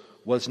voice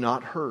was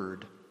not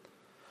heard.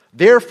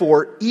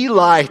 Therefore,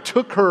 Eli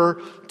took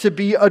her to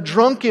be a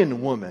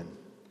drunken woman.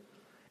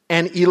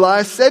 And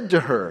Eli said to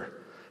her,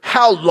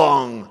 how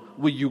long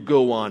will you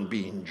go on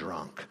being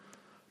drunk?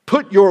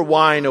 Put your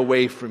wine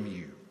away from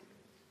you.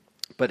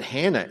 But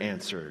Hannah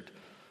answered,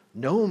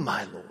 no,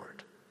 my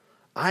Lord,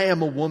 I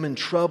am a woman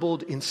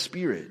troubled in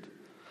spirit.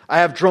 I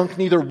have drunk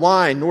neither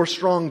wine nor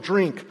strong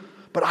drink,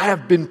 but I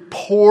have been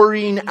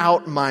pouring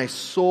out my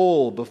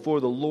soul before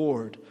the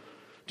Lord.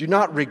 Do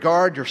not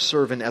regard your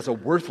servant as a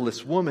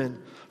worthless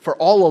woman, for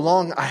all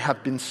along I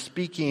have been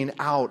speaking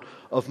out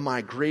of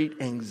my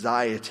great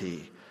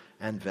anxiety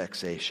and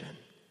vexation.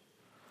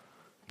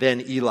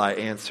 Then Eli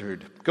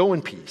answered, go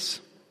in peace,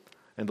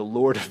 and the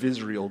Lord of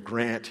Israel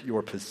grant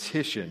your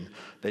petition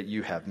that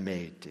you have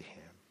made to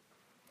him.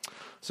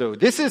 So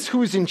this is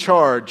who's in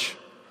charge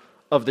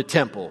of the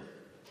temple.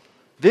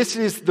 This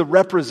is the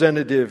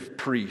representative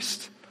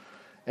priest.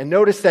 And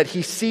notice that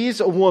he sees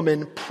a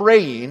woman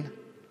praying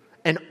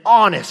an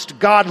honest,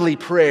 godly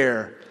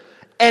prayer.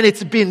 And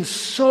it's been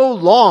so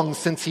long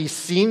since he's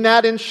seen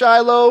that in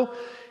Shiloh,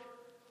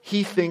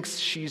 he thinks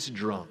she's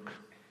drunk.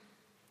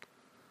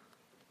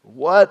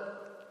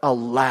 What a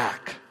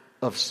lack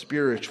of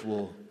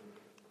spiritual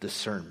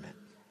discernment.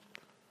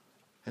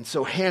 And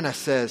so Hannah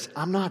says,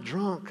 I'm not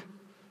drunk.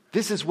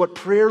 This is what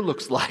prayer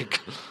looks like.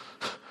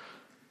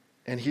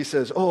 And he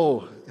says,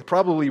 oh,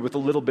 probably with a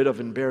little bit of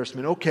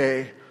embarrassment,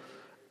 okay.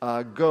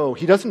 Go.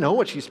 He doesn't know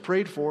what she's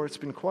prayed for. It's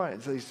been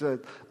quiet. So he said,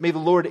 may the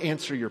Lord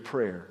answer your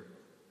prayer.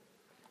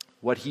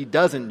 What he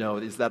doesn't know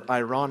is that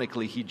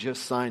ironically, he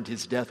just signed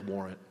his death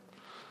warrant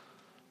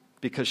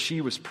because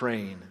she was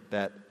praying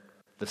that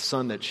the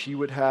son that she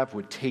would have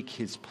would take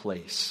his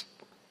place.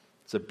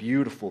 It's a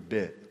beautiful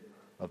bit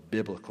of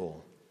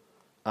biblical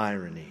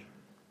irony.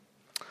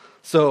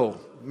 So,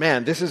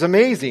 man, this is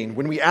amazing.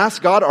 When we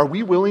ask God, are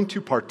we willing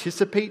to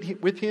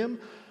participate with him?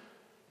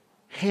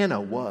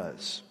 Hannah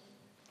was.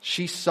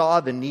 She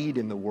saw the need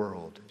in the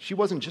world. She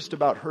wasn't just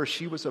about her,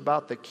 she was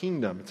about the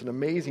kingdom. It's an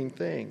amazing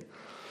thing.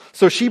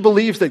 So she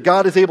believes that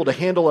God is able to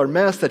handle our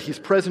mess, that he's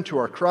present to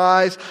our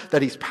cries,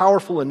 that he's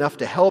powerful enough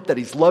to help, that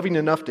he's loving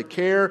enough to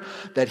care,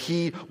 that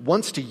he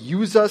wants to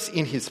use us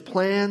in his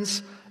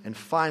plans, and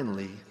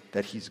finally,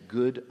 that he's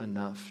good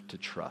enough to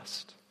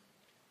trust.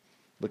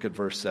 Look at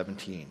verse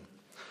 17.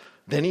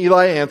 Then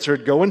Eli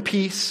answered, go in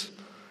peace,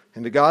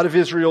 and the God of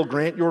Israel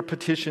grant your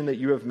petition that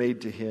you have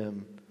made to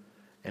him.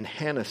 And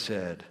Hannah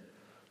said,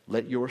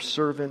 let your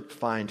servant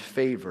find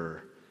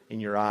favor in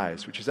your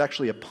eyes, which is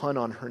actually a pun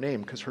on her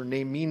name because her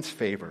name means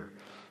favor.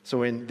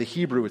 So in the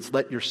Hebrew, it's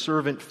let your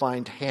servant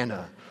find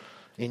Hannah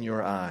in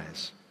your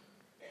eyes.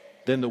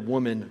 Then the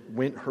woman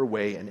went her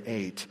way and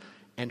ate,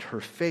 and her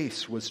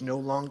face was no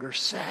longer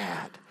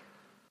sad.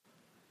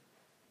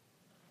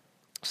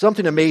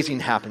 Something amazing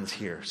happens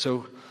here.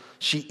 So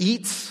she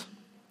eats,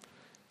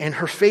 and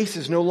her face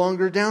is no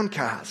longer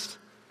downcast.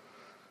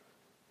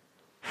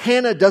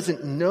 Hannah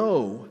doesn't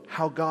know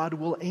how God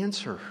will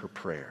answer her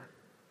prayer,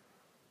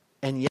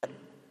 and yet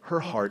her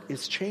heart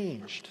is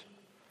changed.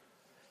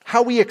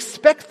 How we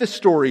expect the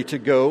story to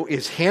go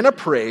is Hannah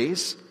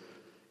prays,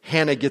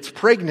 Hannah gets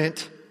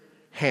pregnant,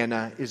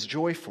 Hannah is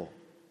joyful.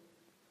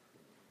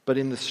 But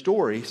in the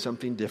story,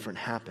 something different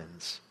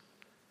happens.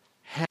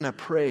 Hannah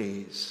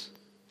prays,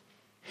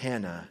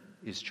 Hannah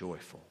is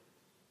joyful.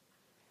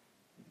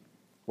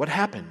 What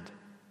happened?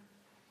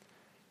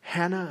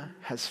 Hannah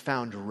has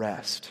found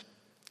rest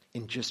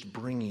in just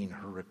bringing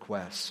her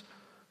requests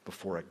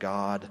before a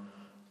God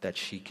that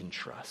she can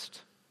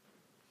trust.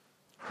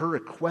 Her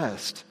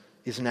request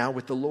is now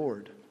with the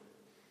Lord,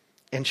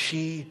 and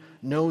she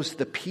knows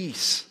the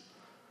peace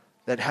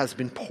that has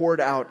been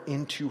poured out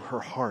into her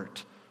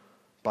heart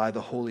by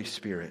the Holy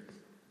Spirit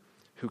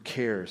who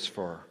cares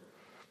for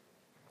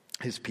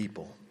his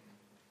people.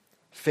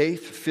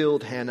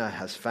 Faith-filled Hannah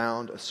has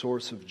found a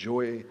source of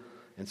joy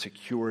and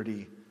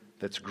security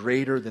that's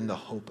greater than the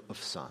hope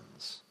of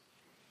sons.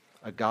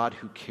 A God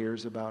who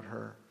cares about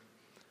her,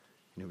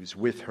 and who is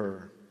with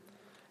her,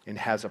 and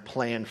has a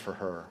plan for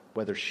her,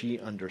 whether she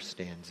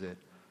understands it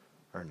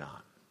or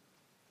not.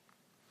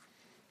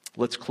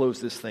 Let's close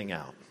this thing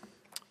out.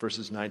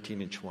 Verses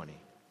 19 and 20.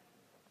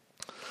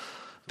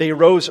 They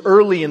arose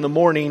early in the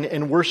morning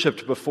and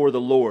worshipped before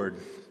the Lord.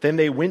 Then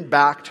they went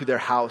back to their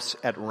house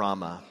at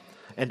Ramah.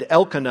 And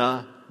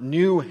Elkanah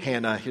knew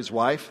Hannah, his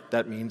wife.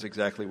 That means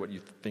exactly what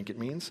you think it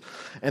means.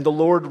 And the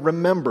Lord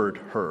remembered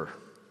her.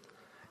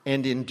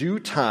 And in due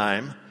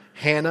time,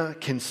 Hannah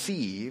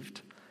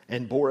conceived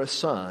and bore a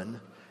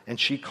son, and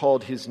she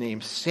called his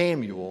name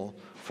Samuel,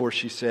 for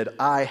she said,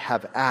 I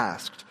have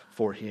asked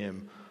for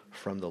him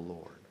from the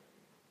Lord.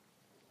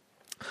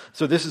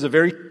 So this is a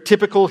very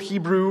typical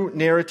Hebrew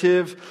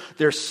narrative.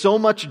 There's so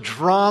much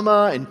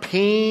drama and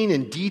pain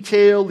and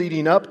detail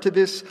leading up to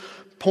this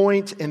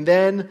point. And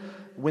then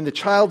when the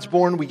child's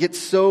born, we get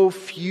so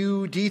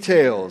few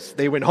details.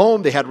 They went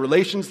home, they had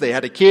relations, they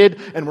had a kid,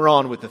 and we're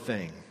on with the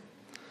thing.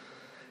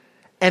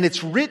 And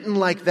it's written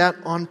like that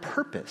on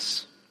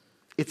purpose.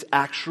 It's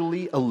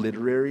actually a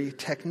literary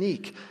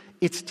technique.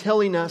 It's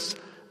telling us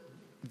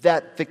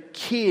that the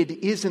kid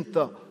isn't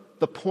the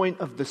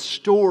point of the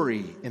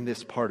story in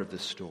this part of the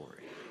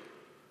story.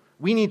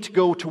 We need to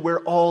go to where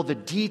all the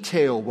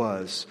detail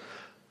was.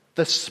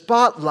 The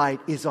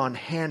spotlight is on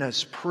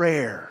Hannah's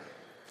prayer,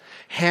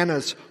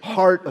 Hannah's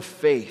heart of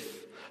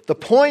faith. The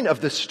point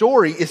of the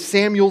story is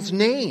Samuel's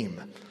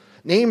name.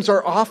 Names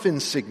are often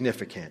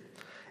significant.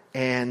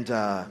 And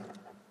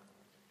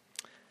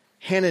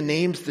Hannah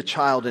names the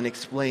child and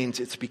explains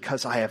it's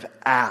because I have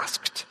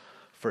asked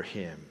for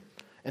him.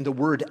 And the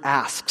word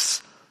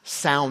asks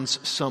sounds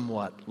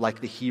somewhat like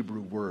the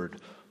Hebrew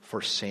word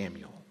for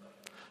Samuel.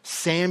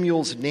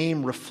 Samuel's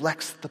name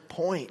reflects the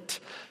point.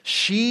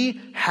 She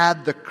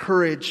had the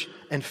courage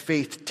and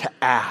faith to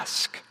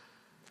ask.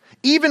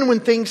 Even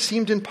when things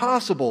seemed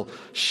impossible,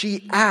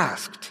 she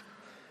asked.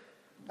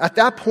 At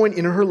that point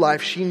in her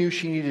life, she knew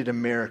she needed a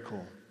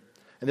miracle.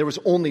 And there was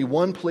only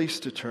one place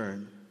to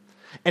turn.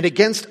 And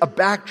against a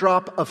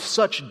backdrop of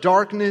such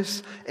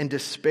darkness and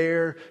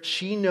despair,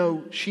 she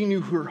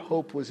knew her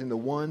hope was in the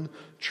one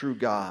true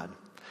God.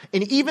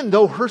 And even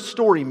though her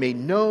story made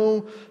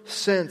no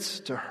sense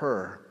to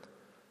her,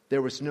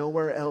 there was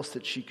nowhere else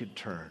that she could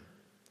turn.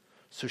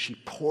 So she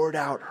poured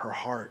out her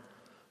heart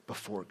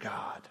before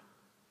God.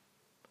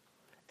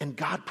 And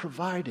God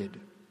provided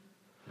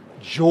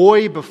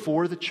joy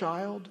before the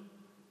child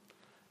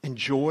and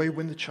joy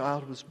when the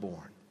child was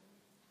born.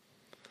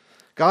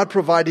 God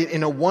provided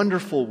in a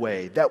wonderful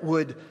way that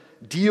would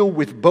deal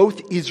with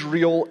both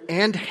Israel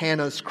and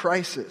Hannah's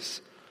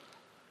crisis,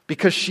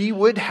 because she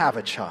would have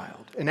a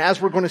child. And as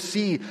we're going to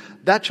see,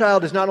 that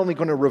child is not only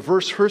going to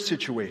reverse her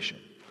situation,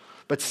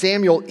 but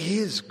Samuel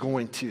is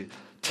going to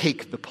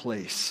take the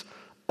place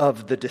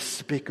of the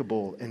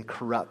despicable and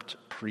corrupt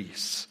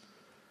priests.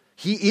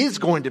 He is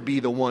going to be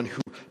the one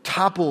who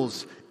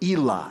topples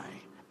Eli,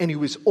 and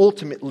who is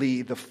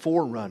ultimately the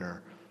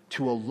forerunner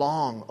to a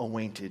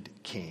long-awaited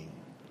king,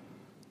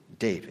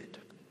 David.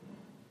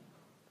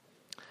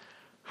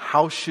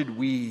 How should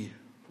we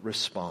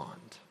respond?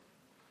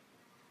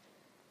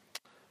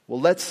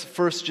 Well, let's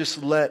first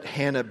just let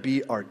Hannah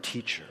be our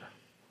teacher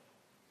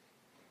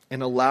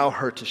and allow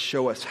her to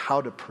show us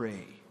how to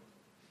pray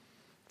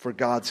for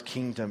God's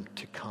kingdom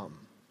to come,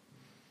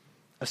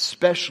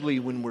 especially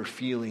when we're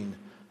feeling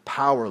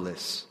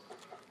powerless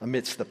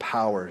amidst the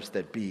powers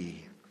that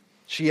be.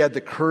 She had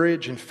the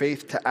courage and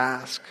faith to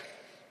ask,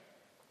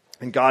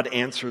 and God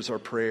answers our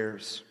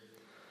prayers.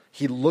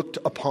 He looked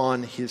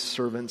upon his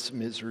servant's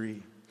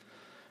misery.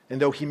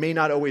 And though he may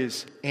not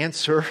always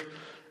answer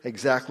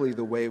exactly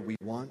the way we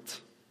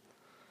want,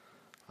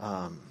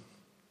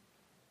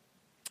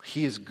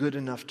 he is good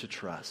enough to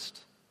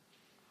trust.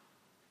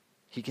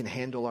 He can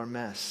handle our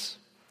mess.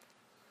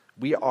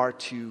 We are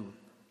to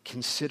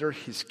consider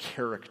his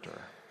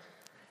character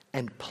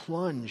and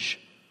plunge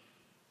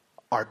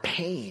our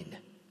pain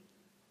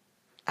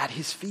at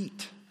his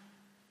feet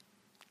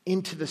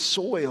into the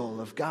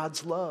soil of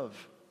God's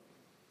love.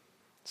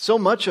 So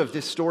much of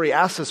this story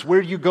asks us,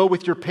 where do you go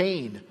with your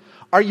pain?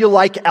 Are you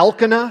like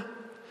Elkanah?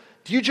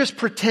 Do you just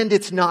pretend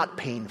it's not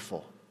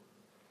painful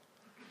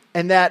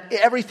and that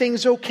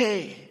everything's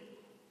okay?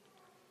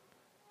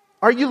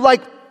 Are you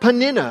like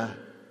Peninnah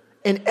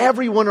and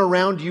everyone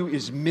around you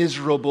is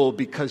miserable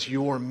because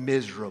you're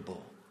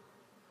miserable?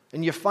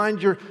 And you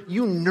find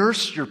you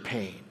nurse your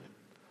pain.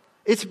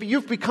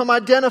 You've become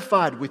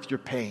identified with your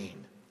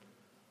pain.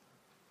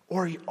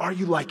 Or are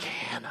you like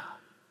Hannah,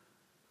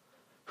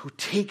 who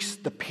takes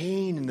the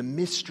pain and the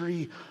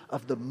mystery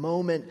of the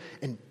moment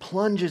and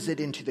plunges it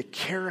into the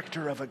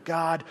character of a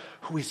God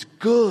who is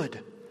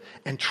good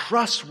and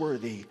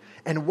trustworthy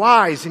and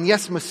wise and,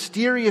 yes,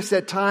 mysterious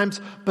at times,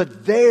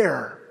 but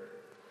there.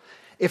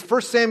 If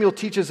 1 Samuel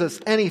teaches us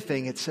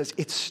anything, it says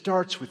it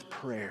starts with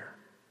prayer.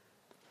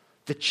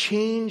 The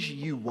change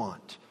you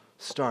want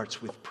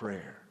starts with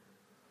prayer.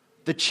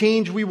 The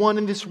change we want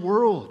in this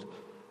world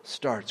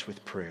starts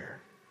with prayer.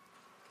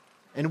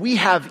 And we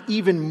have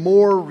even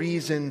more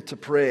reason to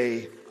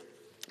pray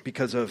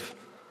because of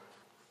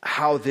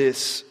how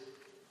this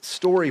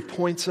story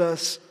points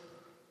us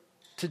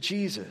to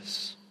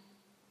Jesus.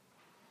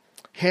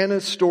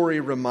 Hannah's story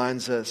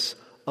reminds us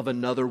of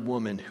another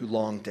woman who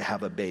longed to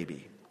have a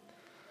baby,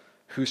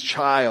 whose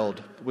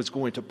child was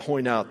going to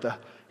point out the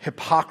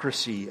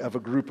hypocrisy of a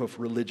group of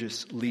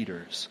religious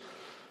leaders.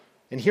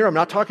 And here I'm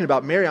not talking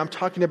about Mary, I'm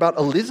talking about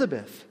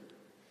Elizabeth,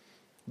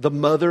 the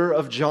mother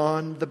of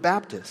John the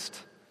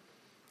Baptist.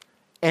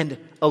 And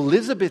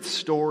Elizabeth's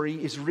story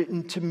is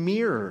written to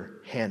mirror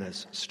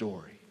Hannah's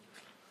story.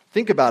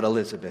 Think about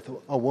Elizabeth,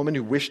 a woman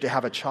who wished to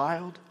have a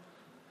child,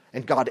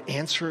 and God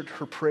answered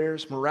her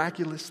prayers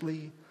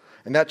miraculously.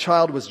 And that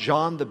child was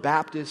John the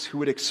Baptist, who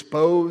would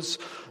expose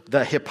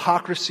the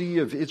hypocrisy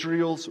of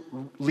Israel's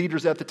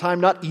leaders at the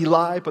time, not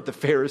Eli, but the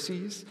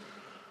Pharisees,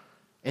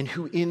 and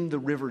who in the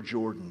river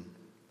Jordan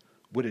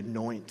would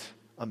anoint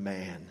a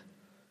man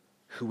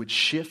who would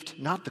shift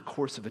not the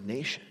course of a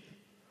nation,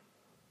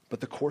 but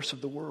the course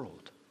of the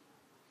world.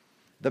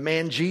 The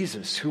man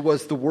Jesus, who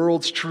was the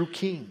world's true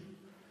king,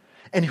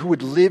 and who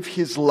would live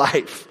his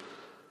life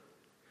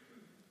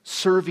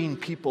serving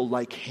people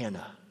like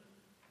Hannah,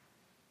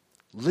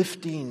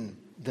 lifting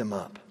them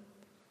up.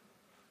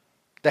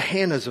 The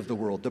Hannahs of the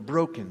world, the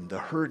broken, the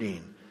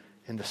hurting,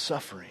 and the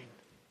suffering.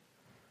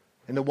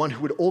 And the one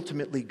who would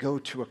ultimately go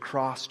to a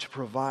cross to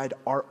provide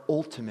our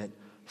ultimate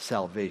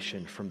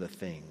salvation from the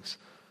things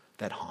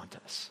that haunt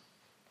us.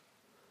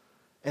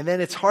 And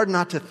then it's hard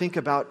not to think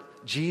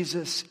about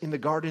Jesus in the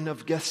Garden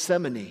of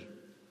Gethsemane,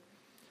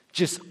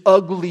 just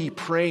ugly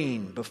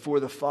praying before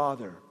the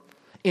Father,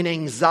 in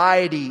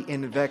anxiety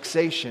and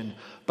vexation.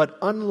 But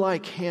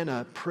unlike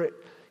Hannah,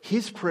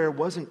 his prayer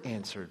wasn't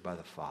answered by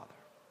the Father.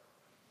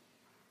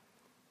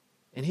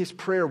 And his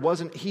prayer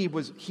wasn't, he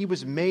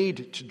was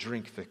made to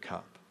drink the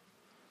cup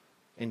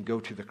and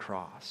go to the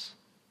cross,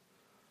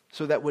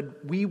 so that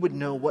we would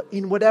know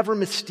in whatever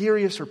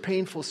mysterious or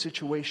painful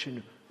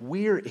situation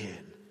we're in,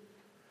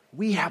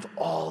 we have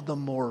all the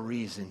more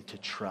reason to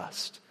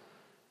trust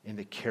in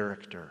the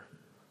character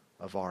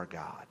of our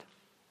God.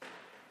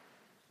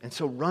 And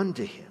so run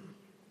to him.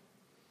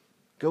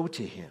 Go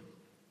to him.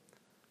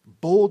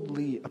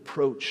 Boldly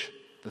approach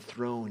the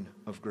throne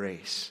of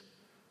grace.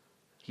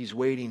 He's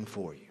waiting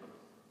for you.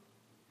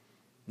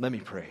 Let me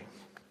pray.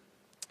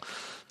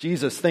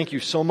 Jesus, thank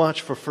you so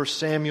much for 1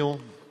 Samuel.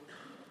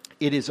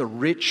 It is a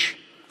rich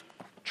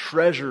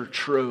treasure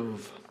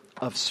trove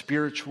of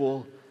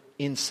spiritual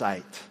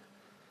insight.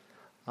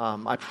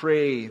 I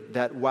pray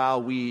that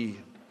while we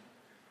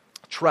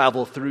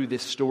travel through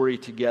this story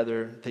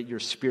together, that your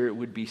Spirit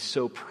would be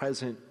so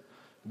present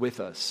with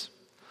us.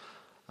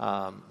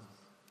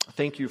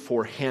 Thank you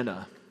for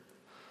Hannah.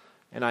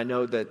 And I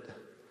know that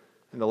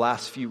in the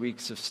last few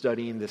weeks of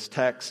studying this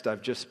text,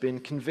 I've just been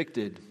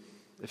convicted.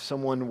 If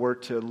someone were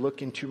to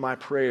look into my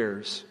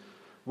prayers,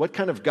 what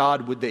kind of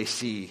God would they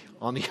see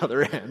on the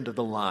other end of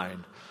the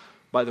line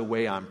by the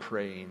way I'm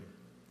praying?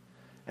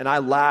 And I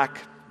lack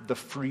the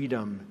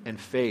freedom and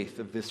faith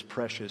of this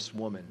precious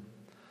woman.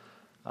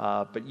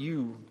 But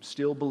you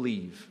still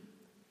believe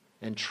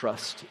and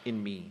trust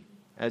in me,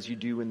 as you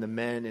do in the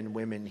men and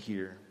women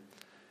here.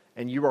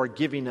 And you are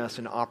giving us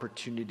an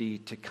opportunity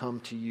to come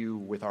to you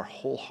with our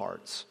whole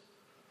hearts,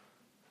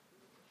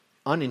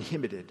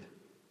 uninhibited.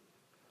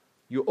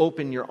 You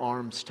open your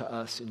arms to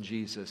us in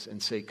Jesus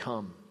and say,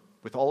 come,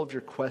 with all of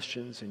your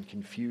questions and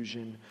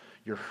confusion,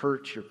 your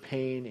hurt, your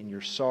pain, and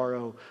your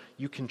sorrow.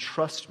 You can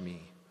trust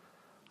me.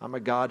 I'm a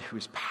God who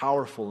is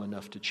powerful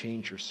enough to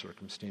change your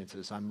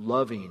circumstances. I'm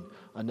loving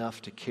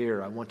enough to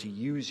care. I want to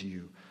use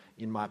you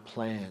in my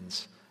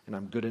plans, and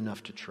I'm good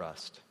enough to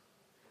trust.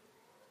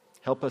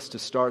 Help us to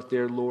start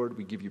there, Lord.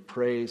 We give you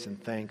praise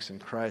and thanks in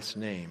Christ's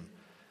name.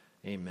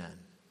 Amen.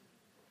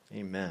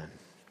 Amen.